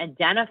they can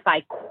identify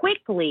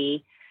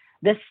quickly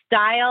the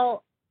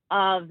style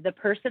of the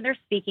person they're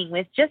speaking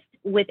with, just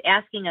with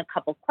asking a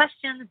couple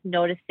questions,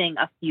 noticing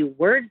a few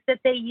words that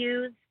they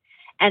use,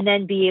 and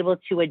then be able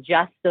to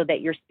adjust so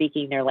that you're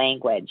speaking their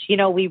language.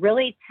 We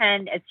really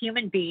tend, as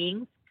human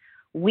beings,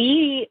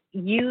 we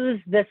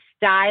use the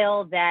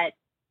style that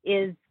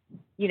is,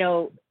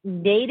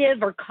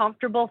 native or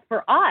comfortable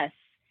for us,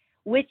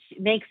 which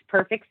makes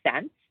perfect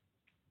sense.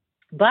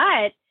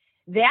 But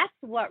that's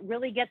what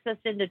really gets us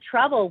into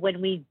trouble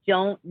when we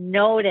don't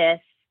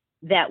notice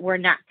that we're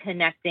not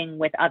connecting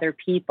with other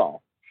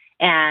people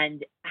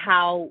and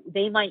how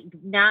they might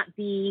not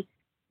be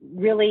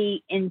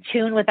really in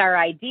tune with our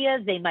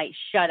ideas. They might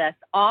shut us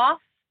off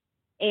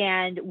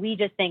and we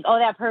just think, oh,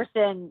 that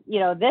person,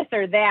 this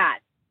or that.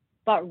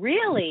 But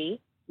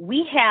really,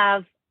 we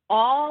have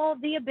all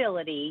the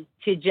ability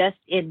to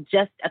in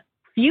just a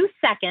few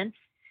seconds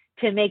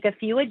to make a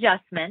few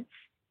adjustments,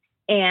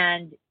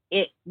 and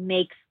it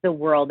makes the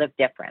world of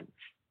difference.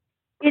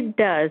 It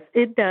does.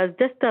 It does.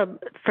 Just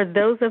for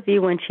those of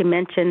you, when she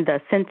mentioned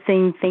the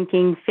sensing,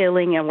 thinking,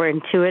 feeling, and we're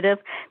intuitive,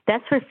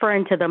 that's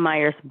referring to the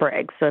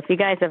Myers-Briggs. So if you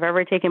guys have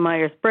ever taken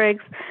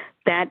Myers-Briggs,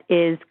 that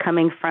is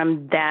coming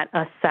from that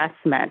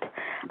assessment.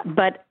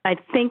 But I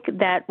think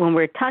that when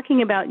we're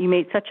talking about, you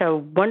made such a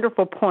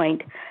wonderful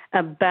point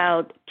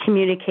about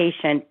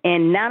communication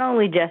and not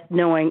only just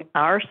knowing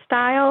our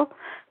style,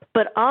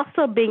 but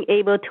also being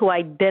able to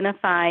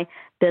identify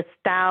the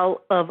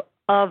style of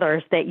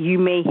others that you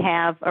may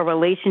have a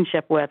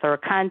relationship with or a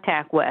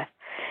contact with.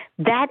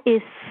 That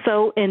is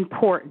so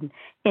important.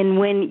 And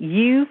when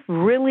you've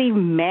really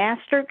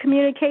mastered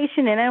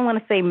communication, and I don't want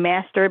to say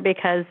master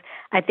because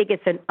I think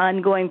it's an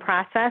ongoing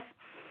process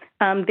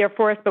there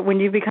for us, but when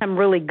you become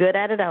really good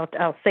at it,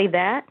 I'll say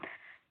that,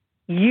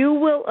 you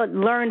will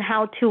learn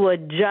how to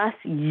adjust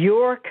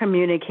your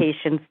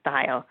communication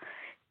style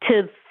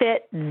to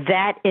fit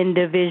that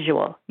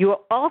individual. You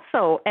will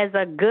also, as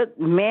a good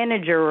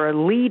manager or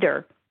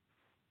leader,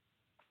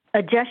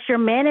 adjust your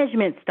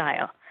management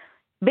style.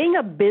 Being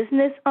a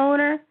business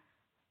owner,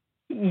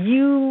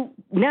 you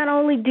not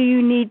only do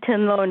you need to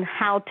learn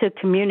how to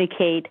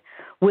communicate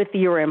with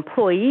your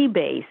employee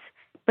base,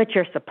 but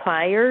your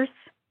suppliers,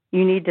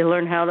 you need to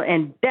learn how to,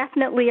 and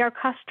definitely our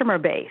customer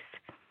base.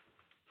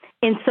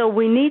 And so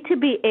we need to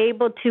be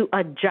able to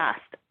adjust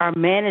our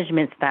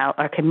management style,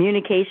 our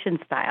communication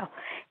style.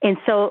 And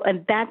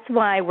that's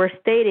why we're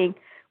stating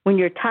when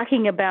you're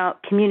talking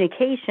about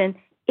communication,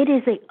 it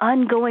is an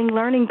ongoing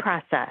learning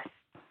process.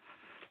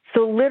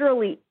 So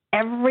literally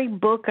every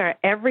book or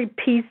every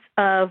piece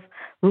of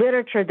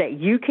literature that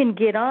you can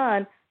get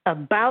on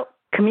about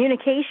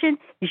communication,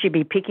 you should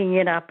be picking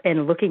it up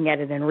and looking at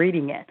it and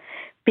reading it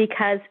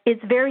because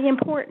it's very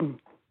important.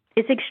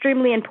 It's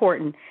extremely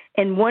important.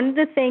 And one of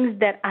the things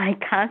that I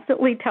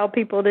constantly tell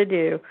people to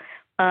do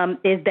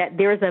is that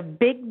there's a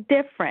big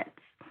difference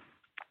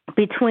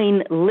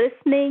between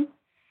listening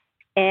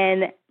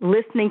and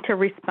listening to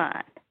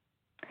respond.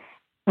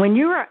 When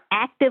you are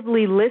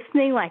actively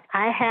listening, like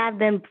I have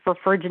them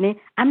for Jeneen,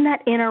 I'm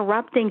not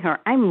interrupting her.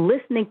 I'm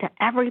listening to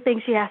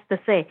everything she has to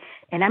say,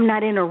 and I'm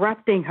not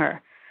interrupting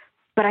her.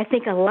 But I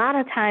think a lot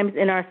of times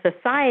in our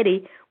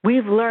society,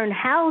 we've learned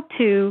how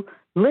to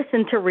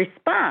listen to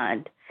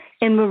respond.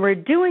 And when we're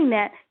doing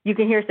that, you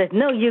can hear it says,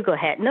 no, you go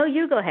ahead. No,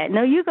 you go ahead.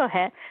 No, you go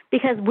ahead.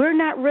 Because we're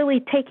not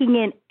really taking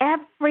in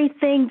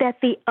everything that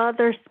the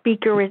other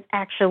speaker is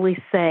actually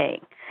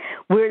saying.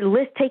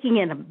 We're taking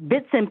in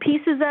bits and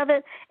pieces of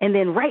it, and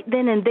then right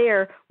then and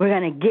there, we're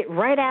going to get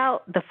right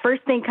out the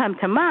first thing come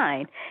to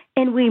mind.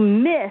 And we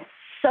miss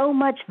so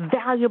much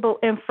valuable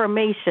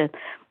information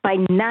by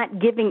not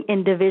giving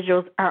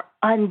individuals our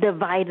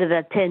undivided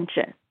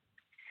attention.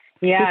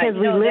 Yeah, because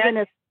we live in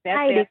a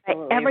society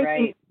where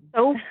everything's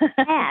so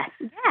fast.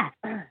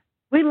 Yeah.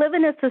 We live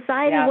in a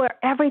society where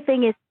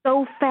everything is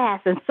so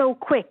fast and so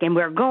quick, and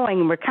we're going,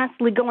 and we're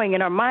constantly going,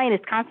 and our mind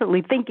is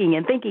constantly thinking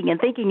and thinking and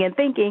thinking and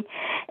thinking.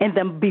 And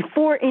then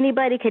before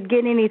anybody could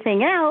get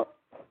anything out,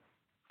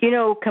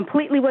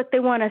 completely what they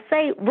want to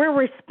say, we're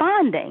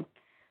responding.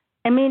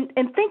 I mean,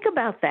 and think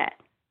about that.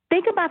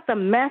 Think about the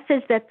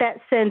message that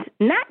sends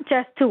not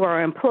just to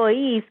our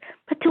employees,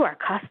 but to our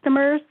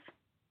customers.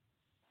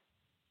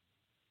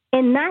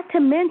 And not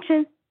to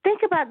mention, think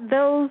about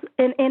those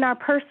in our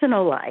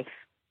personal life.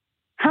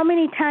 How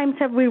many times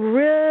have we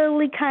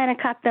really kind of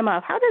cut them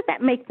off? How does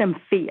that make them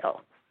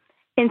feel?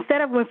 Instead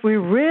of if we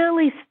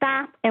really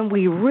stop and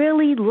we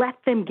really let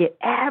them get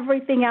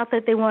everything out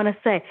that they want to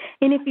say.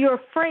 And if you're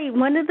afraid,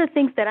 one of the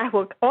things that I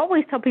will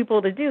always tell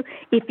people to do,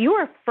 if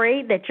you're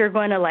afraid that you're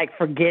going to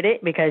forget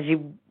it because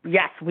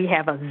we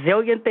have a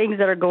zillion things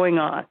that are going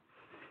on,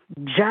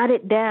 jot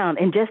it down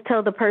and just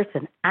tell the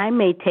person, I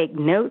may take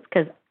notes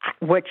because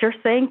what you're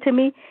saying to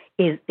me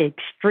is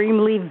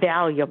extremely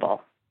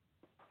valuable.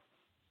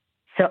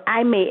 So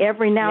I may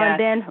every now and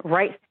then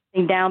write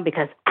something down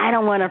because I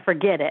don't want to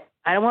forget it.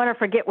 I don't want to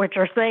forget what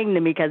you're saying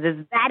to me because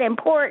it's that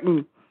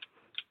important.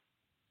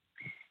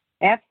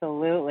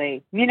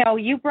 Absolutely.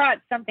 You brought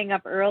something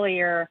up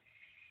earlier,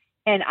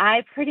 and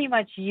I pretty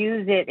much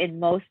use it in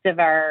most of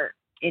our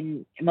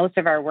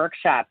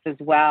workshops as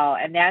well,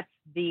 and that's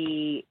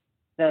the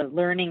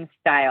learning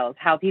styles,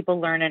 how people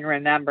learn and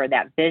remember,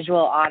 that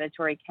visual,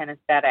 auditory,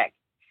 kinesthetic.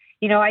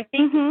 I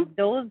think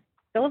those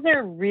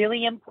are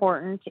really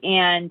important,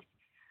 and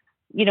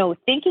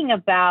thinking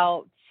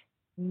about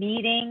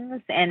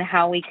meetings and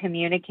how we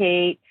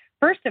communicate.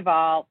 First of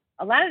all,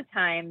 a lot of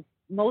times,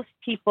 most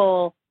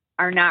people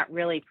are not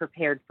really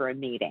prepared for a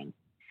meeting.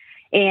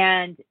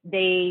 And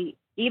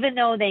even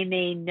though they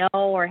may know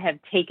or have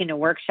taken a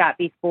workshop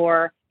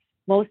before,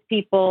 most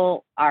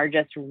people are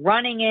just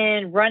running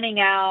in, running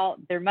out.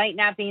 There might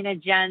not be an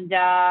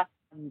agenda.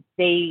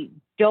 They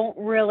don't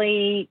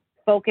really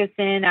focus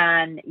in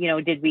on,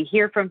 did we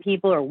hear from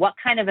people, or what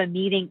kind of a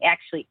meeting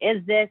actually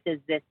is this? Is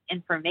this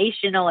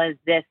informational? Is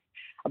this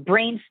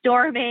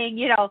brainstorming?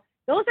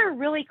 Those are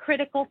really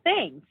critical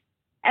things.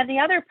 And the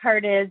other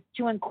part is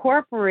to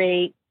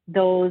incorporate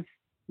those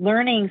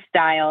learning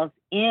styles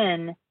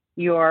in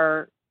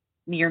your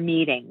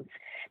meetings,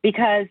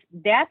 because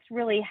that's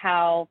really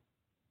how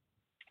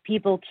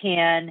people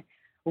can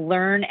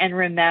learn and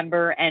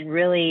remember and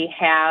really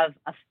have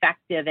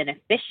effective and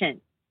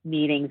efficient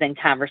meetings and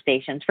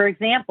conversations. For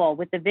example,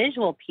 with the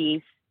visual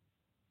piece,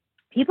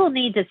 people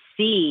need to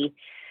see,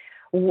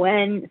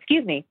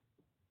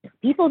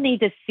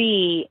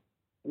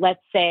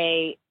 let's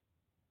say,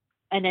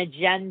 an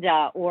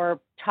agenda or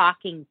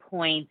talking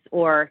points,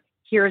 or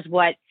here's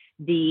what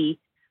the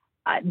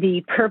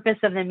purpose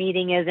of the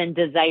meeting is and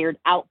desired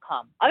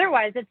outcome.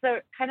 Otherwise, it's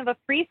a kind of a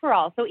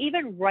free-for-all. So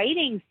even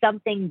writing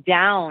something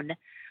down,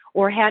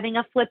 or having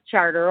a flip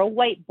chart or a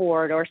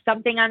whiteboard or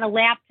something on a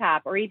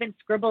laptop, or even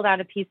scribbled on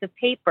a piece of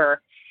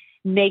paper,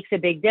 makes a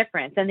big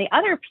difference. And the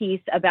other piece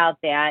about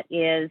that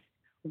is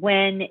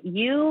when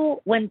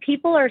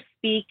people are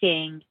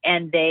speaking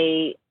and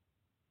they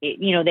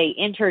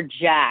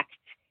interject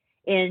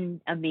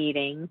in a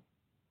meeting,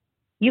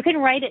 you can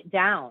write it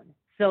down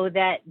so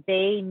that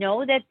they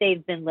know that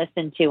they've been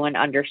listened to and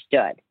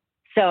understood.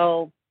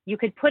 So you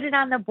could put it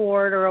on the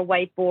board or a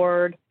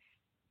whiteboard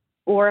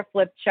or a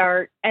flip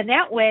chart. And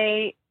that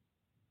way,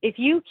 if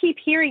you keep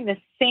hearing the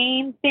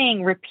same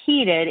thing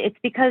repeated, it's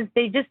because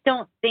they just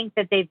don't think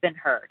that they've been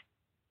heard.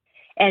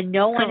 And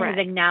no one has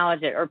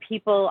acknowledged it, or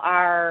people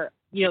are,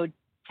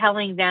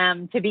 telling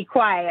them to be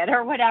quiet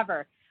or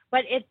whatever.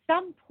 But at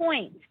some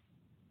point,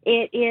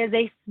 it is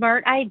a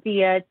smart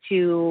idea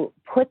to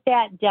put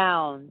that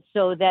down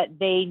so that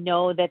they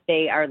know that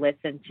they are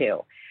listened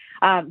to.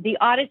 The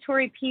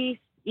auditory piece,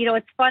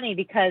 it's funny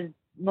because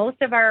most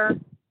of our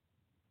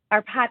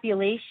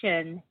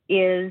population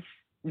is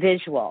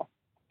visual.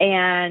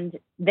 And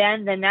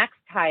then the next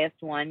highest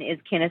one is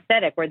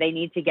kinesthetic, where they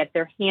need to get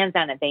their hands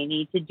on it. They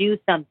need to do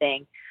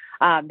something.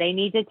 They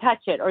need to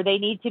touch it, or they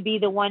need to be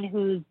the one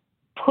who's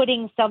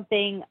putting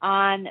something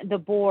on the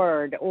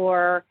board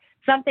or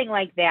something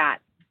like that.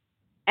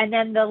 And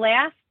then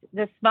the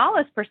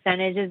smallest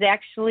percentage is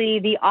actually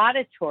the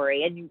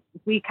auditory. And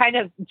we kind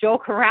of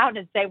joke around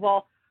and say,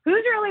 well,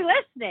 who's really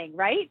listening,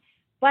 right?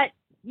 But,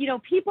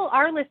 people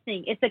are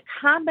listening. It's a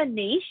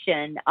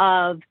combination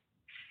of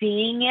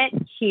seeing it,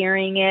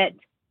 hearing it,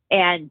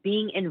 and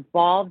being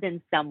involved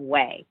in some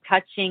way,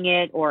 touching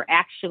it or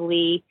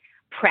actually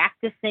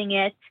practicing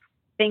it,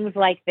 things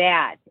like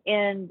that.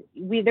 And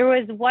there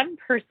was one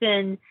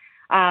person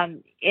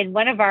in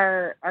one of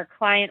our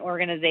client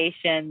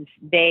organizations,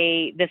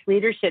 this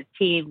leadership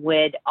team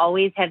would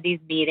always have these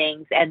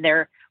meetings, and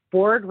their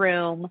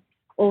boardroom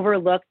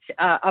overlooked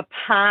a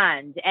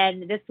pond.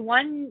 And this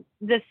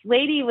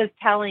lady was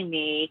telling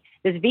me,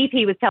 this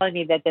VP was telling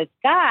me that this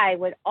guy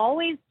would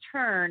always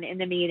turn in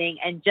the meeting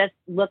and just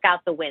look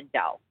out the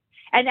window.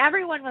 And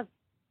everyone was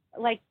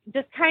like,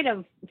 just kind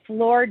of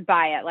floored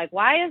by it. Like,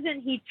 why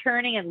isn't he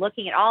turning and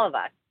looking at all of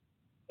us?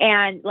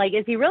 And like,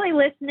 is he really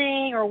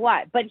listening or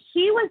what? But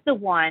he was the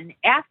one,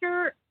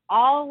 after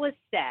all was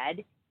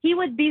said, he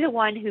would be the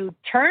one who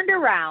turned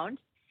around,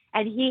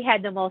 and he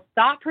had the most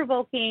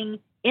thought-provoking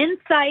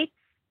insights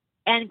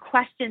and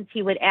questions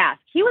he would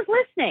ask. He was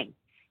listening.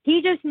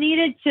 He just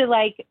needed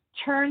to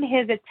turn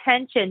his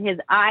attention, his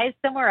eyes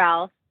somewhere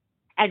else,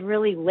 and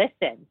really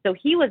listen. So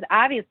he was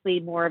obviously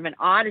more of an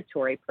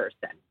auditory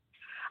person.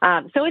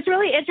 So it's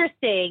really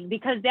interesting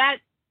because that,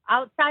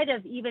 outside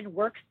of even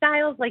work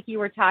styles like you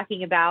were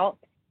talking about,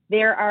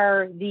 there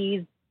are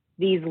these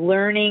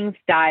learning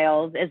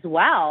styles as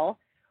well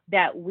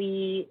that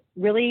we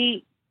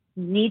really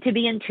need to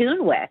be in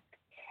tune with.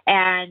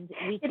 And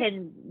we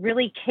can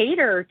really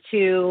cater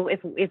to,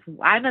 if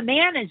I'm a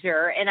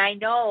manager and I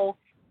know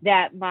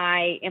that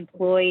my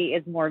employee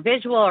is more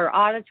visual or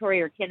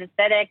auditory or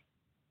kinesthetic,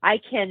 I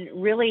can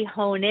really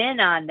hone in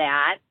on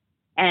that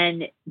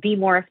and be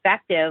more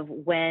effective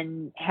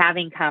when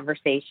having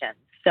conversations.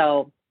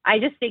 So I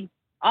just think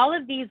all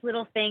of these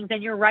little things,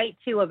 and you're right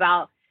too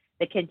about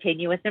the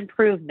continuous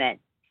improvement.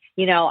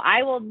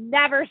 I will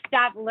never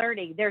stop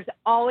learning. There's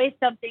always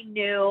something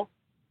new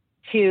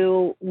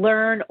to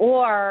learn,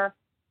 or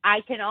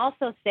I can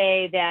also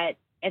say that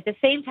at the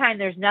same time,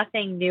 there's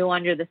nothing new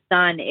under the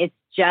sun. It's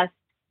just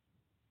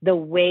the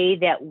way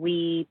that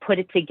we put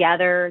it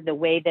together, the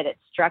way that it's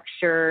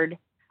structured.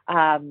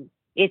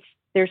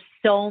 There's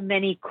so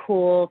many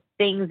cool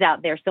things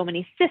out there, so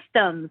many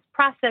systems,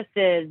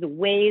 processes,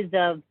 ways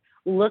of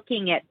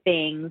looking at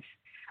things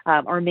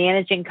or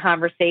managing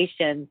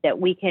conversations that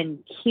we can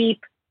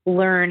keep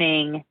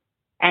learning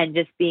and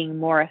just being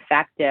more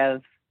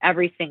effective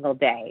every single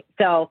day.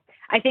 So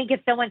I think if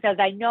someone says,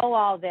 I know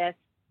all this,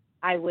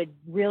 I would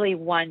really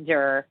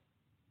wonder,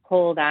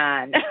 hold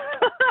on.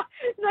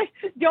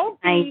 Don't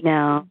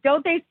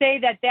they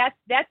say that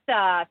that's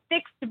a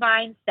fixed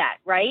mindset,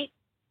 right?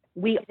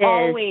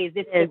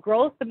 It's a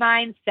growth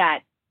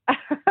mindset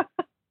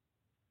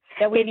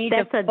that we need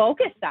to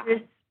focus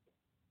on.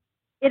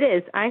 It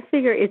is. I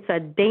figure it's a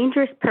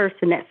dangerous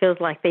person that feels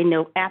like they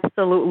know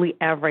absolutely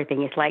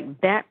everything. It's like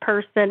that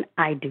person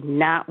I do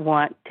not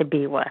want to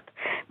be with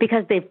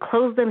because they've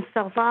closed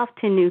themselves off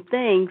to new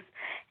things.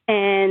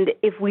 And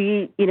if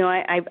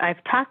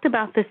I've talked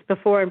about this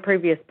before in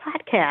previous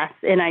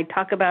podcasts, and I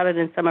talk about it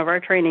in some of our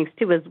trainings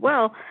too as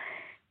well.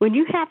 When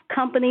you have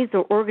companies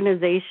or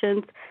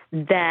organizations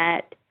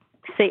that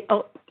say,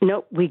 oh,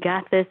 no, we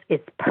got this,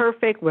 it's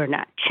perfect, we're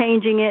not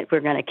changing it, we're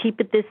going to keep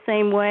it this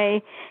same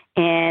way,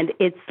 and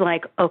it's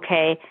like,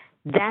 okay,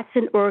 that's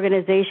an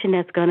organization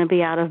that's going to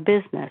be out of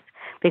business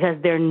because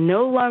they're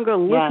no longer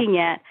looking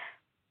at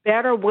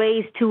better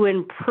ways to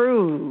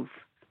improve.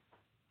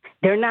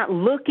 They're not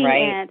looking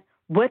at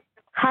what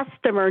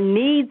customer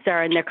needs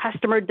are and their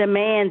customer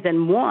demands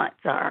and wants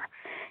are.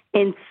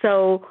 And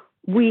so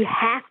we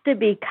have to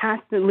be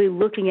constantly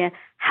looking at,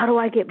 how do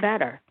I get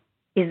better?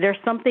 Is there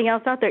something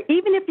else out there?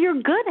 Even if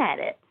you're good at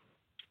it,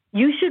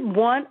 you should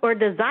want or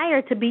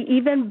desire to be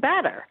even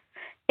better.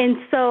 And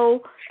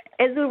so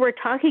as we were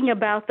talking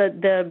about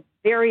the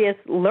various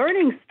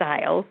learning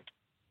styles,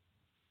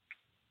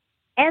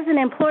 as an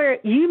employer,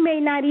 you may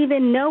not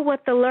even know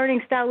what the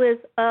learning style is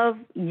of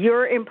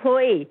your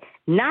employee,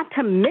 not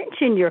to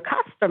mention your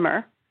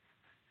customer.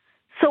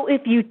 So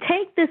if you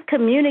take this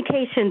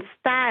communication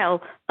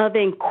style of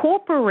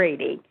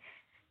incorporating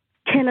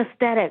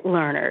kinesthetic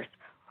learners,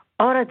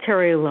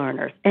 auditory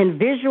learners, and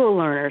visual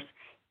learners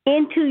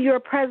into your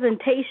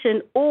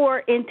presentation or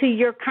into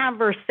your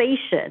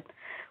conversation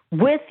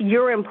with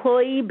your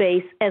employee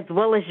base as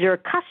well as your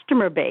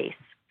customer base,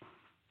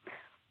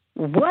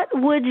 what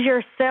would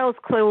your sales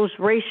close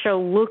ratio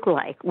look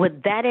like?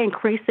 Would that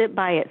increase it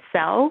by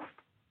itself?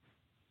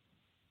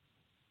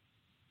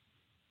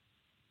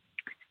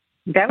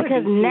 That would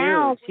because be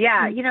now, huge.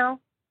 Yeah,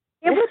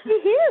 it would be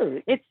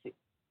huge.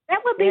 That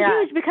would be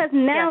huge because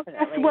now,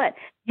 definitely. Guess what?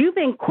 You've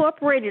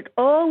incorporated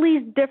all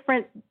these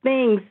different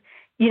things,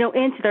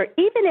 into there,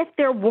 even if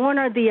they're one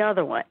or the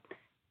other one.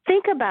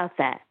 Think about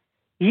that.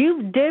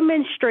 You've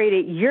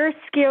demonstrated your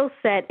skill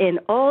set in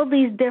all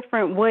these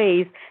different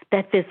ways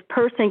that this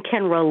person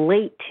can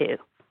relate to.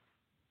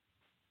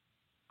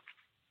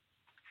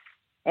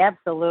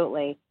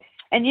 Absolutely.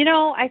 And,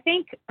 I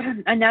think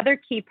another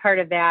key part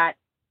of that,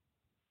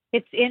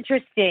 it's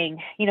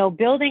interesting,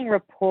 building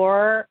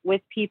rapport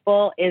with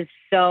people is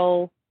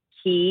so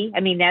key. I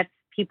mean, that's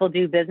people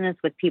do business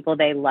with people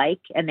they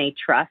like and they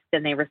trust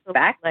and they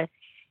respect.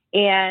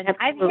 And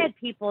Absolutely. I've had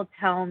people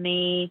tell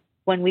me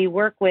when we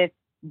work with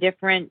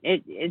different,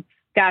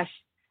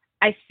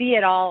 I see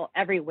it all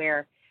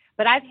everywhere.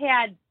 But I've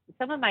had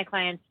some of my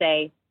clients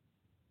say,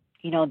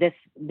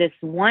 this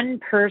one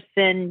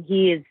person,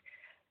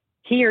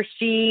 he or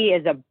she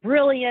is a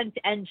brilliant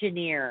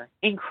engineer,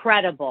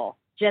 incredible,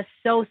 just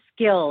so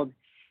skilled,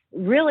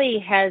 really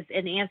has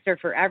an answer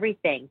for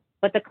everything.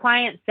 But the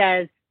client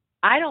says,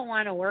 I don't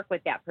want to work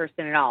with that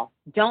person at all.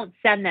 Don't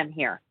send them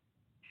here.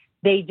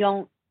 They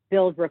don't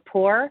build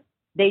rapport.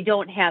 They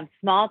don't have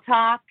small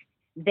talk.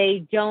 They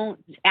don't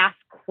ask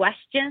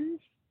questions.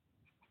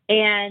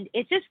 And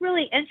it's just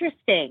really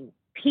interesting.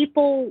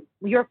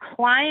 Your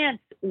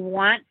clients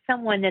want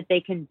someone that they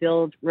can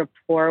build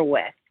rapport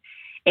with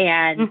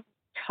and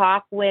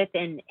talk with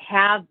and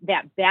have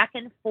that back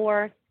and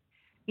forth.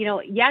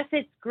 Yes,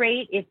 it's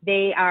great if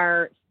they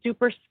are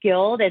super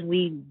skilled, and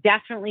we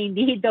definitely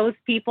need those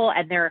people,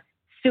 and they're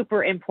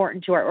super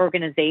important to our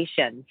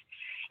organizations.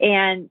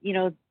 And,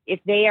 if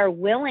they are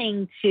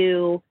willing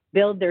to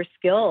build their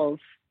skills,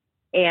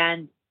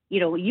 and,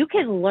 you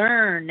can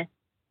learn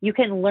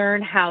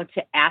how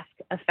to ask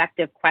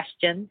effective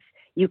questions.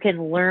 You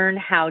can learn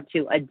how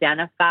to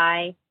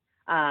identify.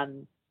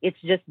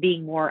 It's just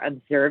being more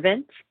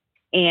observant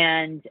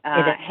and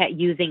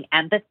using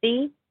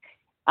empathy.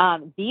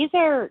 These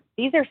are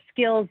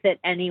skills that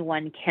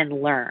anyone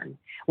can learn.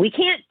 We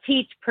can't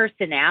teach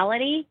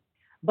personality,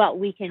 but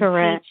we can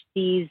Correct. teach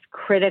these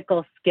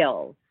critical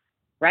skills,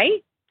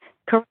 right?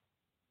 Correct.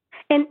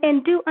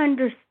 And do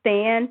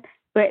understand,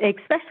 but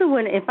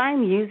especially if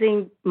I'm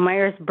using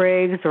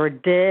Myers-Briggs or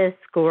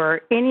DISC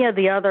or any of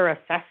the other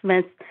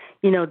assessments,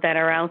 that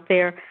are out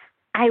there,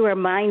 I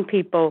remind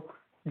people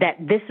that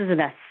this is an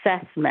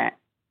assessment.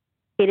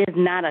 It is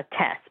not a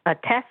test. A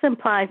test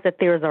implies that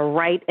there's a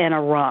right and a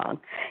wrong.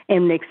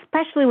 And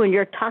especially when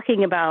you're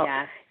talking about,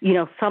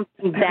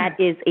 something that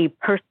is a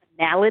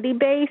personality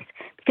based,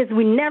 because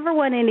we never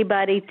want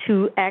anybody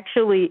to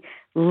actually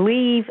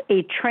leave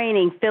a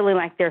training feeling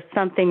like there's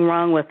something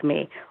wrong with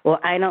me, or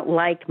I don't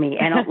like me.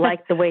 I don't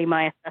like the way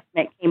my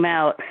assessment came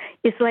out.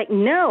 It's like,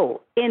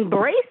 no,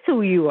 embrace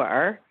who you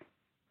are,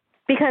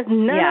 because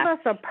none of us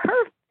are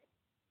perfect.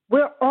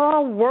 We're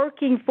all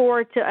working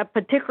forward to a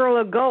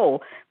particular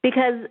goal,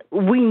 because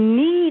we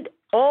need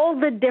all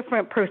the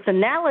different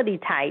personality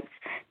types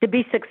to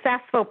be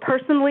successful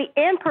personally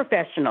and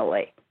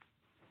professionally.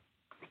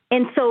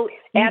 And so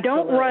you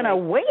don't run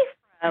away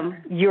from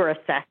your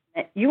assessment.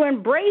 You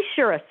embrace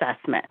your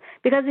assessment,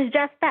 because it's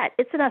just that.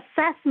 It's an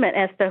assessment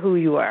as to who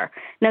you are.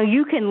 Now,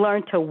 you can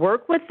learn to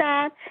work with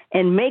that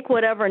and make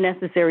whatever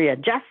necessary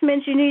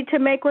adjustments you need to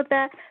make with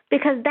that,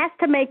 because that's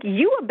to make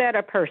you a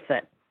better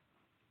person.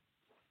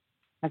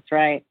 That's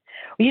right.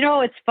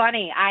 It's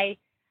funny. I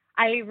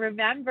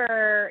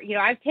remember,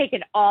 I've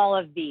taken all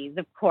of these,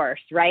 of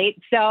course,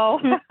 right? So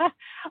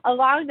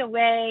along the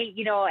way,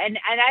 and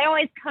I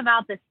always come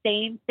out the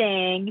same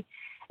thing.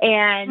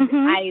 And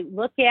I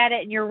look at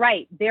it, and you're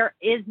right. There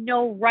is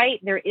no right.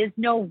 There is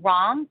no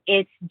wrong.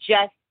 It's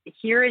just,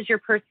 here is your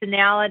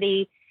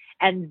personality.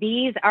 And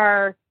these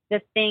are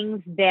the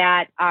things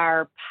that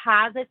are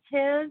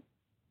positive,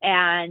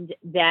 and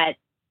that,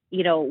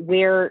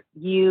 where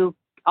you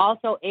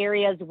also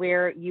areas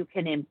where you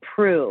can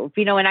improve,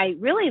 and I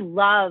really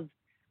love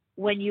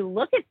when you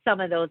look at some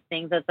of those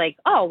things. It's like,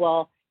 oh,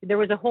 well, there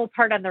was a whole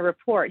part on the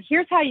report.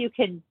 Here's how you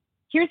can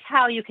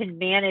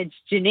manage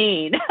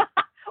Jeneen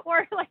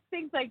or like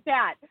things like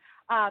that.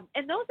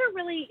 And those are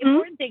really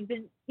important things.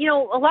 And,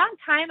 a long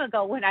time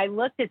ago when I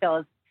looked at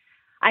those,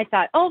 I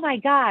thought, oh my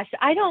gosh,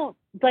 I don't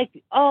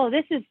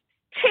this is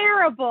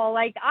terrible.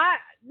 I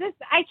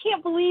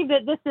can't believe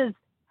that this is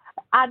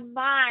on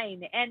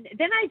mine. And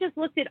then I just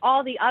looked at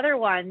all the other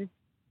ones,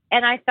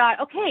 and I thought,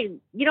 okay,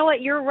 you know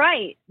what? You're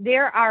right.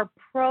 There are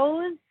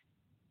pros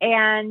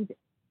and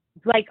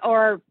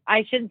or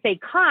I shouldn't say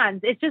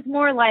cons. It's just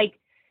more like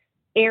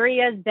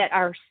areas that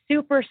are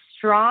super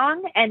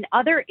strong, and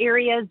other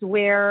areas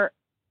where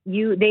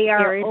they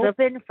are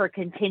open for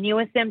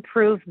continuous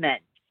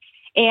improvement.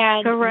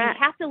 And Correct.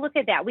 we have to look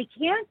at that. We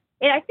can't,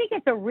 and I think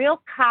it's a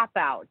real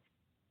cop-out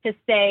to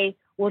say,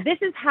 well, this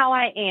is how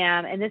I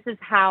am, and this is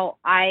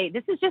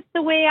just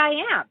the way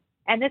I am,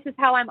 and this is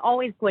how I'm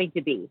always going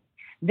to be.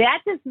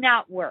 That does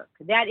not work.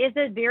 That is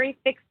a very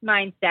fixed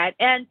mindset.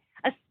 And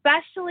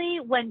especially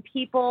when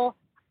people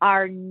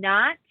are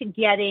not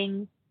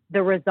getting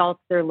the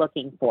results they're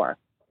looking for.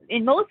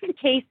 In most of the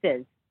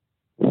cases,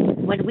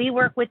 when we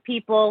work with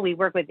people, we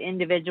work with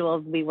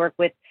individuals, we work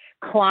with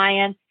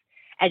clients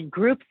and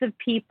groups of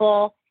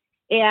people,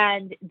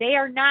 and they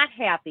are not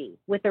happy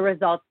with the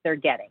results they're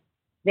getting.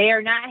 They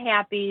are not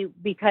happy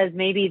because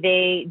maybe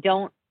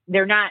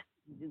they're not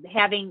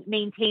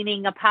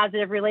maintaining a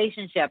positive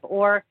relationship,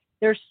 or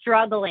they're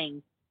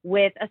struggling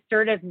with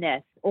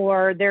assertiveness,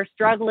 or they're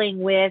struggling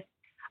with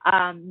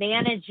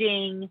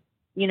managing,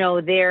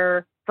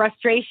 their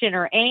frustration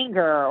or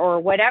anger or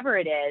whatever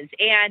it is.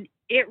 And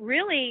it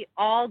really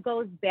all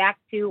goes back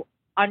to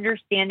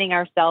understanding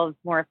ourselves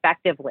more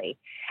effectively.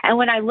 And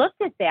when I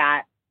looked at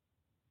that,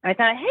 I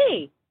thought,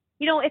 hey,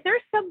 if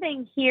there's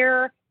something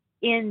here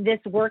in this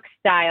work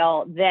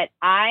style that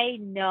I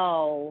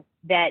know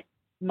that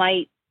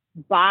might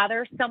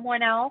bother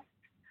someone else,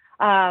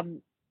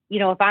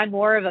 if I'm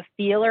more of a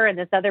feeler and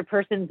this other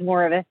person's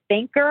more of a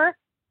thinker,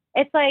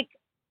 it's like,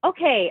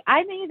 okay,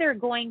 I'm either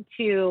going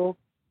to,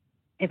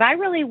 if I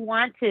really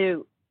want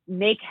to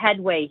make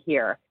headway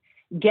here,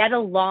 get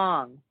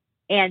along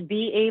and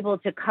be able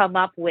to come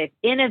up with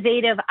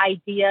innovative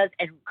ideas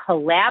and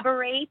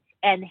collaborate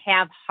and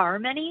have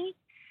harmony,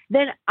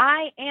 then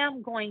I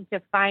am going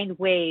to find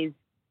ways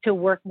to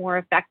work more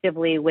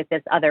effectively with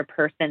this other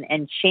person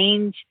and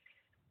change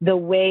the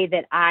way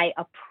that I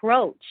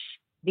approach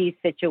these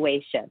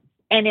situations.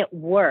 And it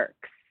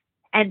works.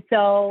 And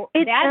so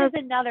that is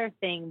another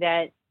thing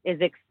that is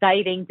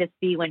exciting to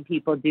see when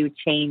people do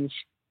change,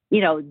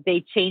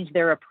 they change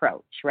their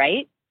approach,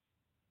 right?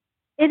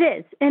 It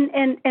is.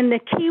 And the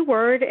key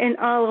word in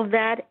all of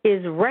that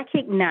is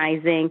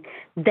recognizing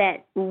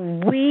that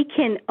we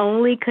can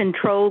only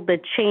control the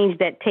change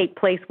that take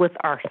place with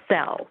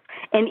ourselves.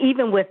 And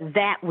even with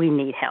that, we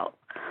need help.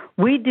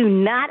 We do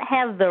not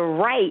have the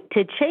right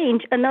to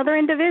change another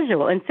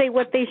individual and say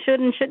what they should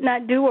and should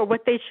not do or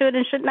what they should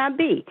and should not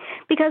be,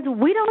 because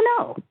we don't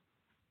know.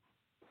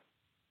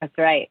 That's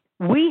right.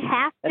 We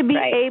have to be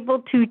able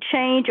to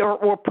change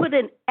or put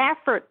an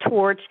effort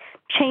towards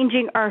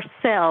changing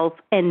ourselves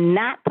and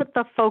not put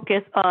the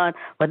focus on,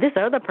 well, this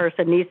other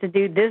person needs to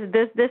do this,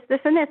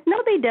 and this.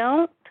 No, they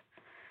don't.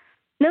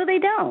 No, they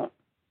don't.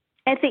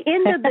 At the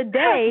end of the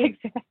day,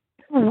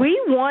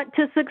 we want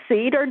to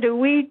succeed, or do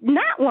we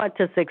not want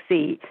to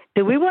succeed?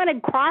 Do we want to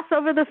cross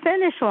over the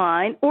finish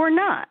line or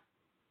not?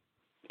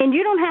 And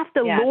you don't have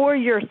to lower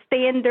your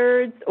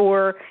standards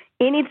or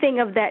anything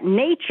of that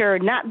nature,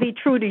 not be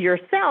true to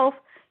yourself.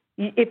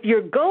 If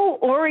you're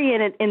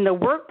goal-oriented in the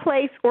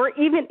workplace or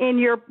even in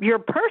your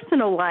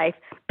personal life,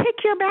 pick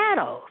your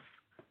battles.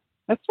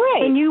 That's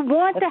right. And you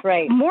want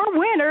more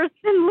winners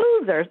than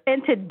losers.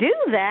 And to do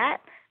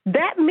that,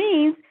 that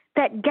means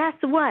that guess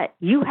what?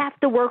 You have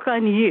to work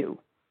on you.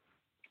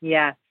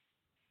 Yes.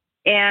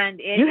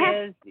 And it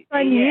is, on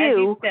as you.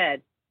 you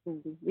said,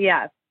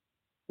 yes,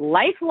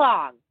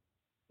 lifelong.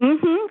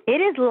 Mm-hmm.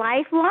 It is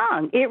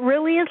lifelong. It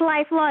really is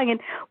lifelong. And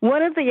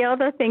one of the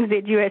other things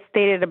that you had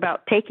stated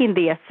about taking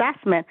the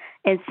assessment,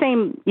 and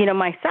same,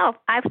 myself,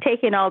 I've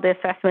taken all the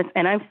assessments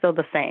and I'm still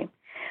the same.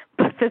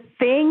 But the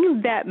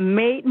thing that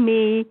made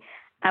me,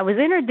 I was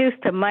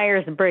introduced to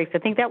Myers-Briggs. I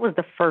think that was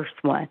the first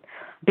one.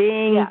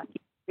 Being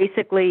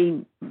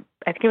basically,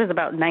 I think it was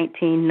about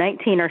 19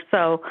 or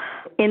so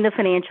in the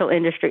financial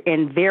industry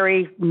and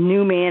very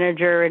new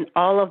manager and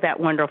all of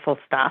that wonderful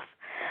stuff,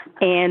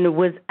 and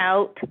was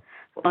out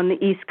on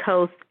the East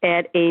Coast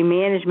at a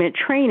management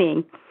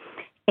training,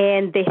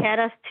 and they had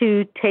us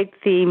to take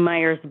the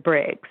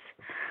Myers-Briggs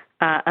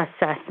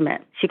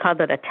assessment. She called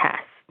it a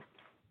test.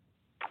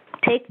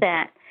 Take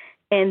that,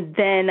 and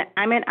then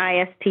I'm an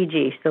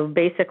ISTG, so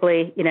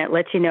basically, it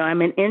lets you know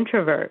I'm an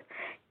introvert.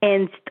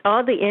 And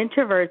all the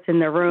introverts in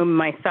the room,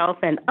 myself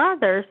and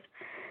others,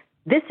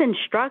 this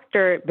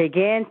instructor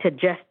began to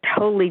just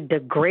totally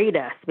degrade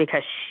us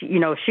because,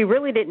 she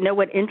really didn't know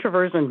what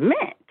introversion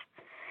meant.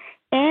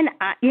 And,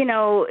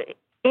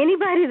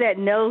 anybody that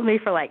knows me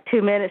for like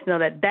 2 minutes know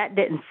that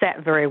didn't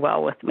set very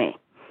well with me.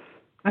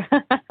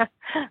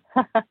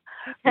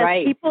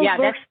 Right. People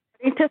were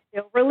starting to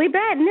feel really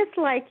bad. And it's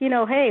like,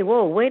 hey,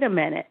 whoa, wait a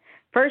minute.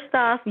 First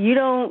off, you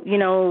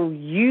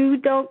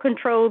don't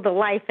control the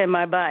life in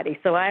my body,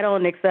 so I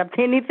don't accept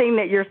anything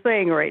that you're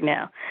saying right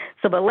now.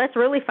 But let's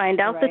really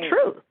find out the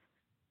truth.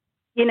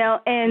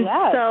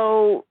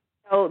 So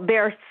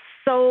they're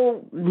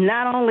so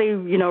not only,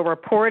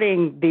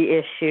 reporting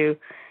the issue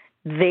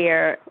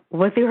there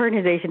with the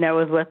organization I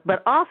was with,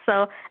 but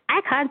also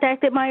I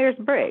contacted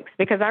Myers-Briggs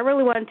because I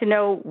really wanted to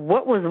know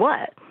what was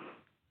what.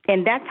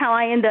 And that's how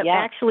I end up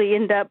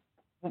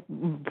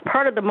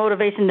part of the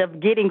motivation of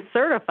getting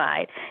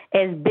certified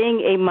as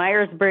being a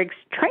Myers-Briggs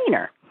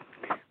trainer.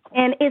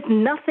 And it's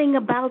nothing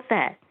about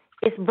that.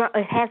 It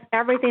has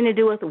everything to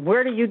do with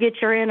where do you get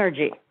your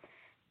energy.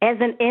 As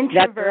an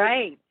introvert, that's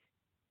right.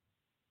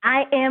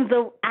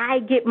 I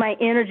get my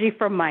energy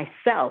from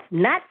myself,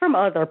 not from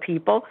other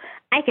people.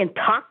 I can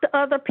talk to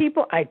other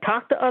people. I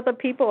talk to other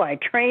people. I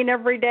train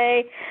every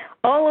day.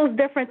 All those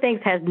different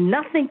things has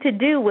nothing to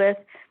do with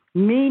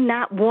me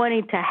not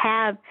wanting to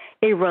have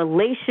a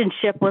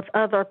relationship with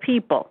other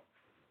people.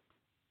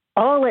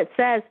 All it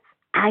says,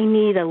 I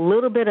need a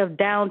little bit of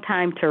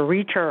downtime to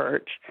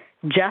recharge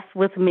just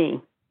with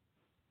me.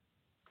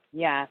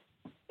 Yeah,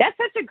 that's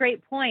such a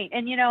great point.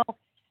 And,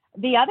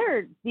 the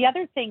other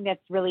thing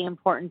that's really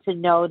important to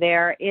know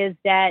there is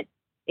that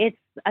it's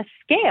a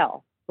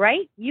scale,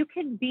 right? You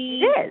can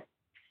be,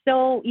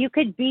 you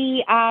could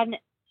be on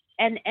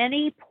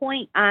any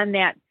point on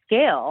that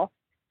scale.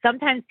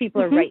 Sometimes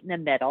people are right in the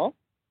middle,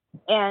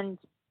 and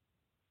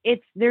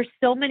there's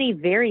so many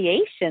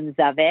variations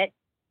of it.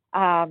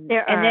 And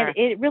then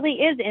it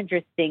really is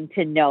interesting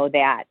to know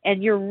that.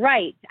 And you're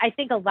right. I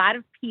think a lot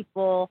of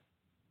people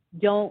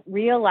don't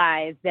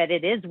realize that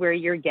it is where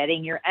you're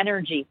getting your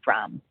energy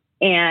from.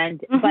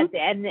 And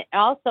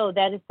also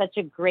that is such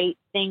a great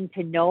thing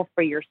to know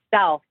for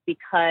yourself,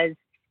 because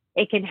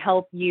it can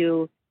help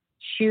you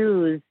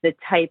choose the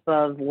type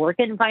of work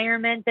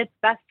environment that's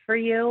best for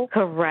you.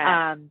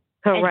 Correct.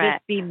 And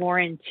just be more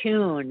in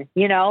tune,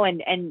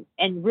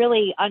 and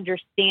really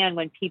understand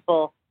when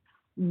people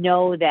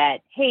know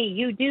that, hey,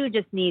 you do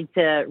just need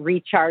to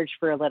recharge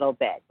for a little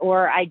bit,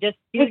 or I just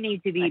do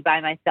need to be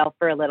by myself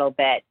for a little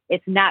bit.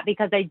 It's not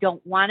because I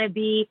don't want to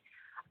be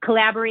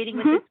collaborating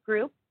with this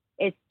group.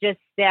 It's just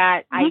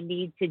that I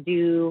need to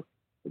do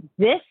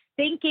this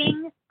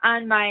thinking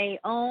on my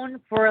own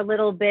for a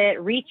little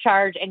bit,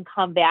 recharge, and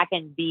come back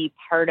and be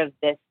part of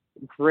this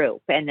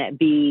group and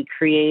be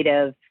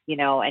creative,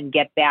 and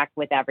get back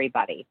with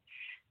everybody.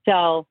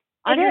 So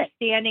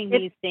understanding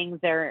these things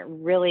are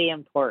really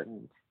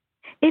important.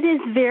 It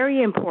is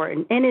very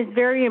important. And it's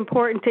very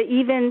important to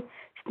even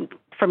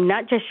from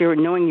not just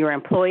knowing your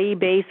employee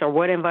base or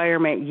what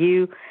environment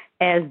you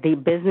as the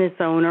business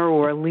owner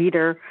or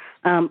leader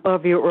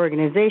of your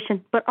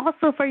organization, but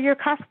also for your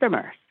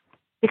customers,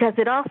 because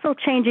it also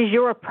changes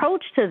your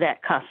approach to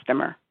that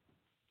customer.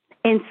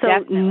 And so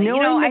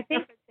knowing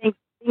being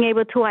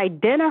able to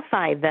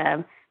identify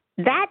them,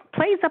 that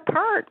plays a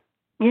part,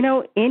 in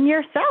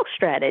your sales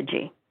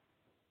strategy.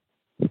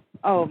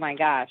 Oh, my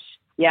gosh.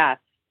 Yeah.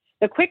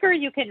 The quicker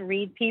you can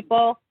read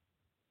people,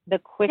 the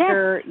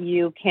quicker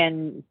you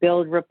can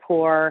build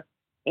rapport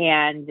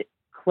and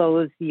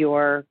close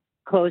your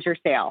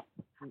sale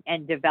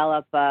and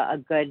develop a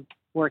good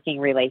working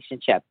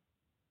relationship.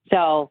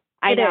 So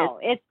I know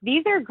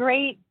these are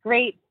great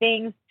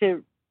things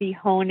to be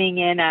honing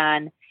in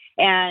on.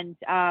 And,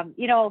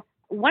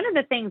 one of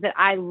the things that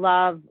I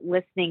love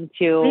listening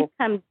to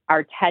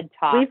are TED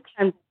Talks.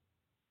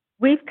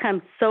 We've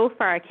come so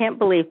far. I can't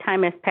believe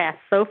time has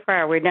passed so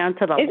far. We're down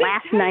to the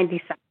last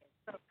 90 seconds.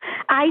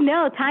 I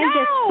know. Time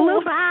just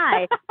flew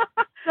by.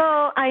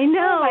 So I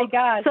know. Oh, my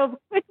God. So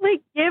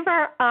quickly give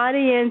our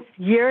audience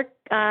your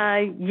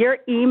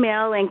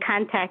email and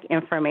contact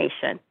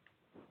information.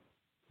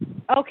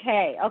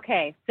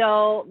 Okay.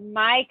 So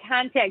my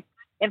contact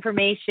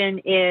information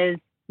is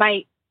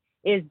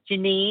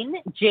Jeneen,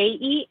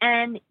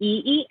 JENEEN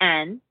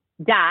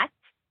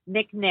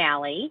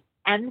 .McNally,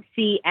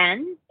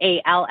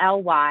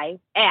 MCNALLY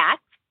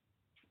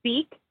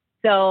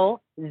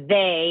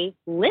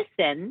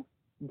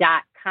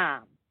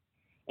 @speaksotheylisten.com.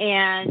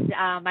 And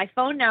my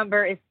phone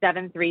number is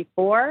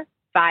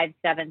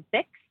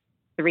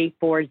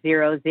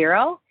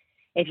 734-576-3400.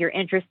 If you're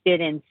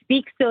interested in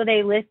Speak So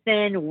They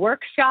Listen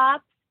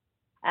workshops,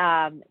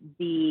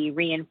 the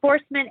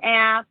reinforcement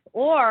app,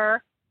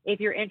 or if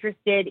you're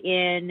interested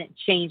in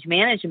change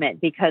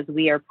management, because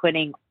we are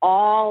putting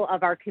all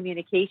of our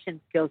communication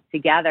skills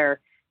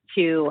together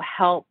to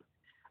help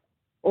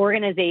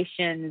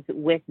organizations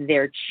with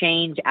their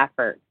change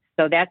efforts.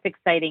 So that's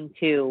exciting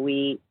too.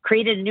 We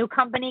created a new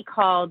company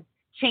called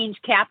Change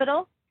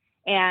Capital,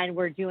 and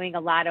we're doing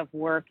a lot of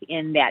work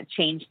in that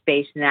change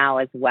space now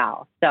as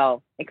well.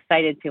 So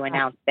excited to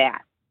announce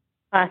that.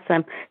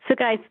 Awesome. So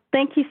guys,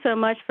 thank you so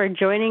much for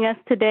joining us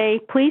today.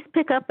 Please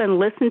pick up and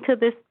listen to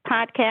this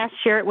podcast.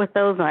 Share it with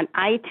those on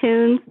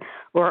iTunes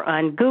or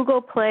on Google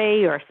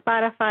Play or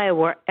Spotify, or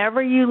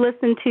wherever you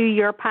listen to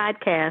your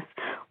podcast.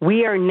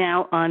 We are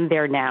now on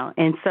there now.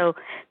 And so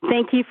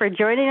thank you for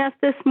joining us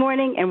this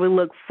morning, and we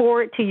look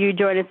forward to you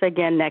joining us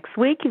again next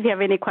week. If you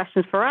have any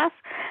questions for us,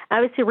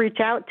 obviously reach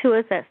out to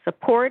us at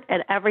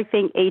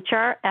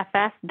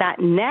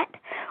support@everythinghrfs.net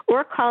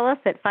or call us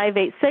at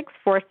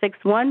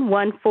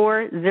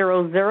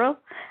 586-461-1400.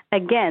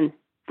 Again,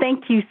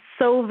 thank you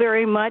so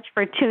very much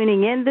for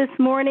tuning in this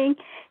morning,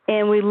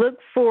 and we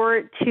look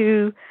forward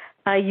to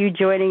you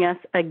joining us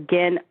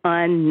again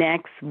on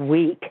next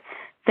week.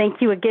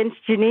 Thank you again,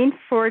 Jeneen,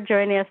 for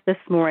joining us this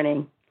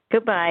morning.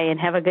 Goodbye, and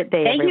have a good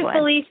day, everyone.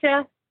 Thank you,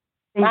 Felicia.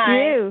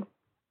 Thank you.